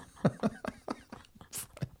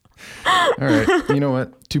 All right. You know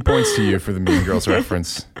what? 2 points to you for the Mean Girls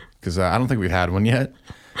reference, because I don't think we've had one yet.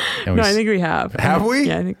 No, I think we have. Have we?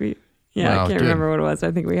 Yeah, I think we. Yeah, Wow, I can't remember what it was.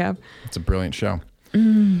 I think we have. It's a brilliant show. What's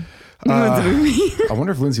a movie? I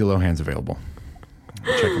wonder if Lindsay Lohan's available.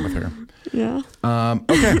 I'll check in with her. Yeah.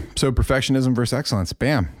 Okay. So perfectionism versus excellence.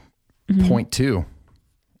 Bam. Point 2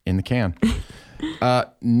 in the can.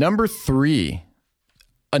 Number 3,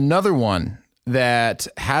 another one that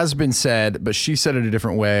has been said, but she said it a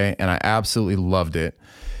different way, and I absolutely loved it.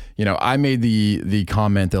 I made the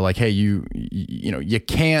comment that like, hey, you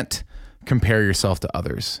can't compare yourself to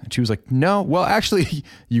others. And she was like, no, well, actually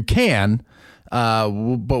you can, but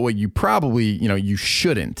what you probably, you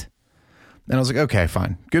shouldn't. And I was like, okay,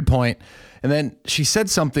 fine. Good point. And then she said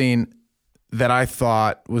something that I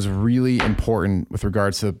thought was really important with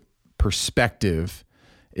regards to perspective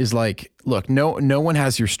is like, look, no one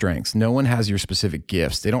has your strengths. No one has your specific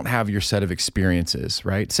gifts. They don't have your set of experiences,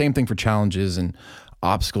 right? Same thing for challenges and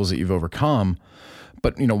obstacles that you've overcome.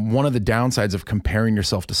 But, one of the downsides of comparing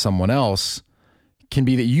yourself to someone else can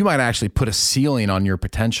be that you might actually put a ceiling on your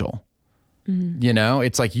potential. Mm-hmm.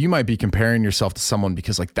 It's like you might be comparing yourself to someone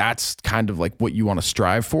because like that's kind of like what you want to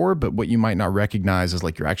strive for, but what you might not recognize is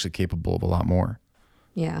like you're actually capable of a lot more.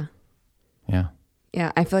 Yeah. Yeah.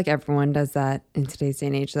 Yeah, I feel like everyone does that in today's day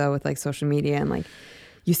and age, though, with like social media and like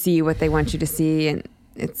you see what they want you to see, and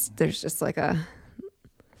there's just like a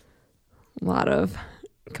lot of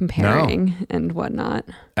comparing and whatnot.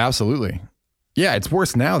 Absolutely. Yeah, it's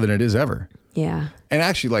worse now than it is ever. Yeah. And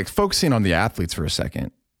actually, like focusing on the athletes for a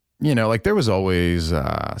second, like there was always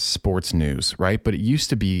sports news, right? But it used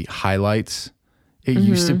to be highlights. It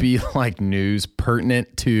used to be like news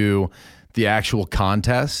pertinent to the actual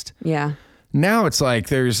contest. Yeah. Now it's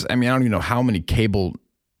like I don't even know how many cable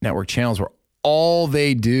network channels where all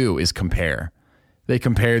they do is compare. They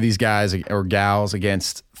compare these guys or gals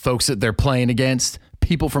against folks that they're playing against,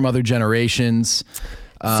 people from other generations.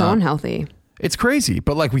 So unhealthy. It's crazy,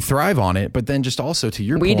 but like we thrive on it. But then just also to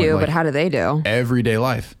your point. We do, like, but how do they do? Everyday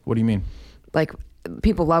life. What do you mean? Like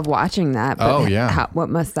people love watching that. But yeah. What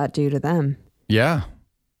must that do to them? Yeah.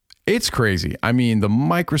 It's crazy. I mean, the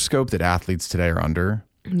microscope that athletes today are under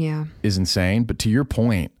is insane. But to your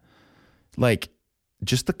point, like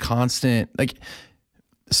just the constant, like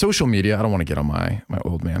social media, I don't want to get on my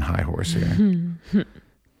old man high horse here,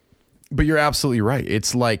 but you're absolutely right.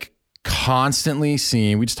 It's like constantly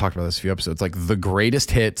seeing, we just talked about this a few episodes, like the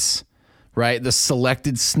greatest hits, right? The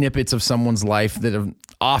selected snippets of someone's life that have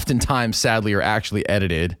oftentimes sadly are actually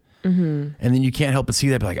edited. And then you can't help but see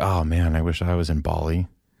that, be like, oh man, I wish I was in Bali.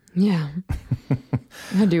 Yeah.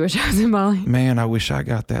 I do wish I was in Bali. Man, I wish I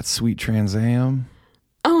got that sweet Trans Am.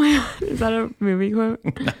 Oh my God. Is that a movie quote?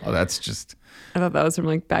 No, that's just. I thought that was from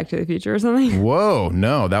like Back to the Future or something. Whoa,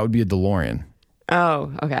 no, that would be a DeLorean.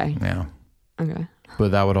 Oh, okay. Yeah. Okay.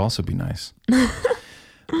 But that would also be nice.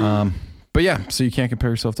 But yeah, so you can't compare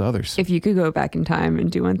yourself to others. If you could go back in time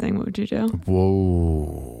and do one thing, what would you do?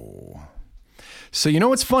 Whoa. So you know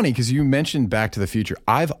what's funny? Because you mentioned Back to the Future.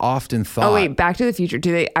 I've often thought. Oh wait, Back to the Future.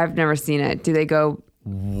 I've never seen it. Do they go?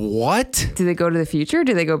 What? Do they go to the future? Or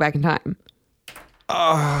do they go back in time?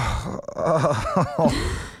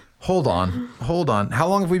 Hold on. How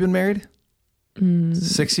long have we been married?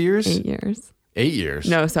 6 years? 8 years. 8 years?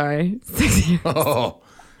 No, sorry. 6 years. Oh,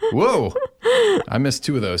 whoa. I missed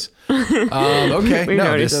 2 of those. Okay.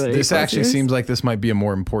 No, this actually seems like this might be a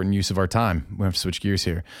more important use of our time. We have to switch gears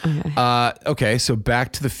here. Okay. Okay. So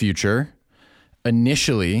Back to the Future.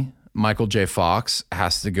 Initially, Michael J. Fox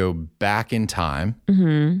has to go back in time.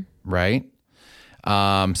 Right?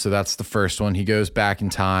 So that's the first one. He goes back in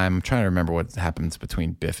time. I'm trying to remember what happens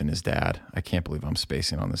between Biff and his dad. I can't believe I'm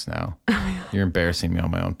spacing on this now. You're embarrassing me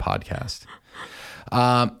on my own podcast.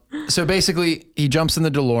 So basically, he jumps in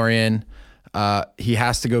the DeLorean. He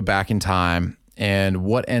has to go back in time. And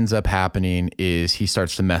what ends up happening is he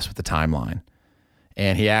starts to mess with the timeline.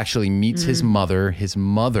 And he actually meets his mother. His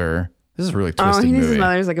mother, this is a really twisted movie. His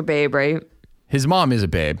mother's like a babe, right? His mom is a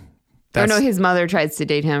babe. No, his mother tries to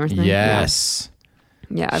date him or something. Yes.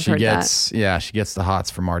 Yeah, I've heard that. Yeah, she gets the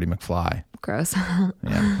hots from Marty McFly. Gross. Yeah,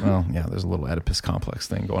 well, yeah, there's a little Oedipus complex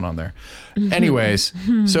thing going on there. Anyways,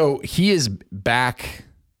 so he is back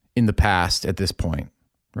in the past at this point,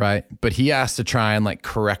 right? But he has to try and like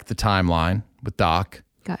correct the timeline with Doc.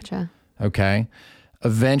 Gotcha. Okay.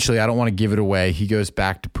 Eventually, I don't want to give it away. He goes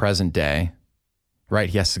back to present day, right?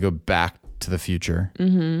 He has to go back to the future.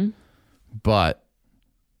 Mm-hmm. But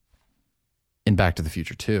in Back to the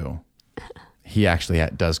Future 2, he actually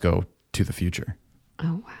does go to the future.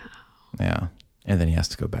 Oh, wow. Yeah. And then he has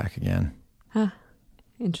to go back again. Huh.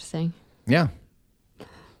 Interesting. Yeah.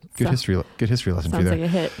 Good history lesson for you there. Sounds like a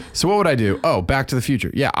hit. So what would I do? Oh, Back to the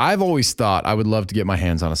Future. Yeah, I've always thought I would love to get my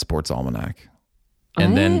hands on a sports almanac.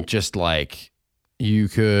 And then just like you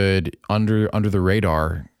could under the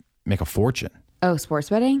radar make a fortune. Oh, sports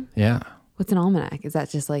betting? Yeah. What's an almanac? Is that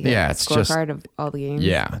just like a scorecard of all the games?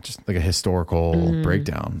 Yeah, just like a historical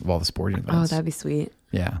breakdown of all the sporting events. Oh, that'd be sweet.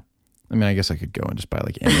 Yeah. I mean, I guess I could go and just buy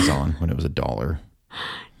like Amazon when it was $1.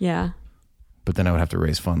 Yeah. But then I would have to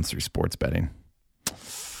raise funds through sports betting.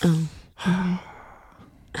 Oh. Okay.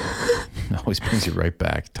 It always brings you right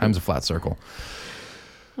back. Time's a flat circle.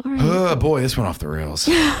 All right. Oh, boy, this went off the rails.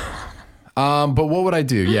 But what would I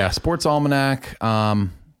do? Yeah, sports almanac. I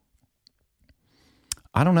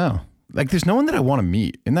don't know. Like, there's no one that I want to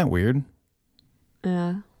meet. Isn't that weird?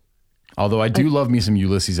 Yeah. Although I do love me some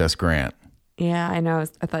Ulysses S. Grant. Yeah, I know.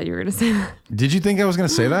 I thought you were going to say that. Did you think I was going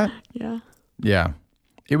to say that? Yeah. Yeah.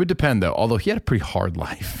 It would depend, though. Although he had a pretty hard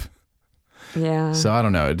life. Yeah. So I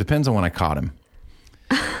don't know. It depends on when I caught him.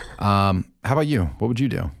 How about you? What would you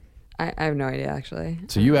do? I have no idea, actually.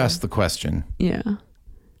 So you asked the question. Yeah.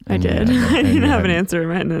 I did. I didn't have an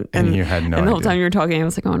answer. And you had no idea. And the whole time you were talking, I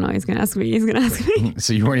was like, oh no, he's going to ask me. He's going to ask me.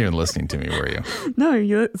 So you weren't even listening to me, were you?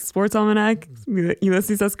 No, sports almanac,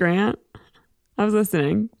 Ulysses S. Grant. I was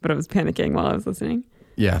listening, but I was panicking while I was listening.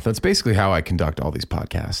 Yeah, that's basically how I conduct all these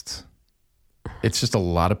podcasts. It's just a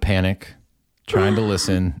lot of panic, trying to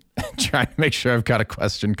listen, trying to make sure I've got a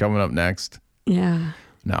question coming up next. Yeah.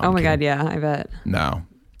 No. Oh my God, yeah, I bet. No.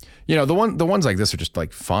 You know, the ones like this are just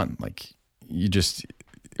like fun. Like you just,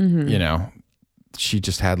 you know, she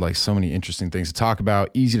just had like so many interesting things to talk about,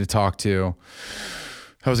 easy to talk to.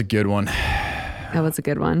 That was a good one. That was a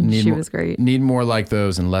good one. She was great. Need more like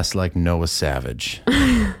those and less like Noah Savage.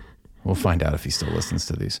 We'll find out if he still listens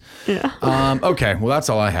to these. Yeah. Okay. Well, that's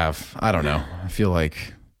all I have. I don't know. I feel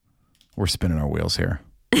like we're spinning our wheels here.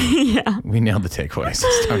 Yeah. We nailed the takeaways.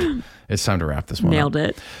 It's time to wrap this one Nailed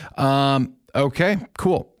up. it. Okay,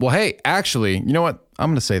 cool. Well, hey, actually, you know what? I'm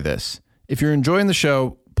going to say this. If you're enjoying the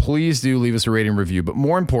show, please do leave us a rating review. But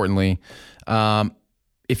more importantly,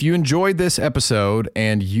 if you enjoyed this episode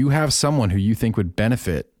and you have someone who you think would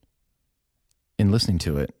benefit in listening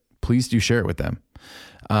to it, please do share it with them.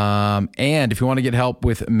 And if you want to get help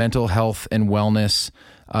with mental health and wellness,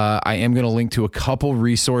 I am going to link to a couple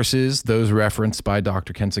resources, those referenced by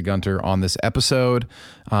Dr. Kensa Gunter on this episode.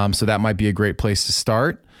 So that might be a great place to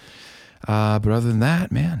start. But other than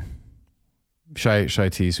that, man, should I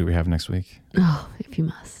tease who we have next week? Oh, if you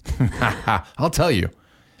must. I'll tell you.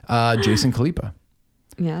 Jason Khalipa.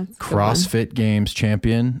 Yeah. CrossFit Games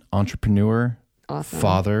champion, entrepreneur, awesome.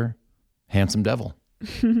 Father, handsome devil.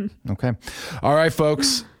 Okay. All right,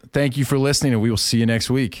 folks. Thank you for listening, and we will see you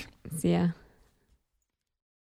next week. See ya.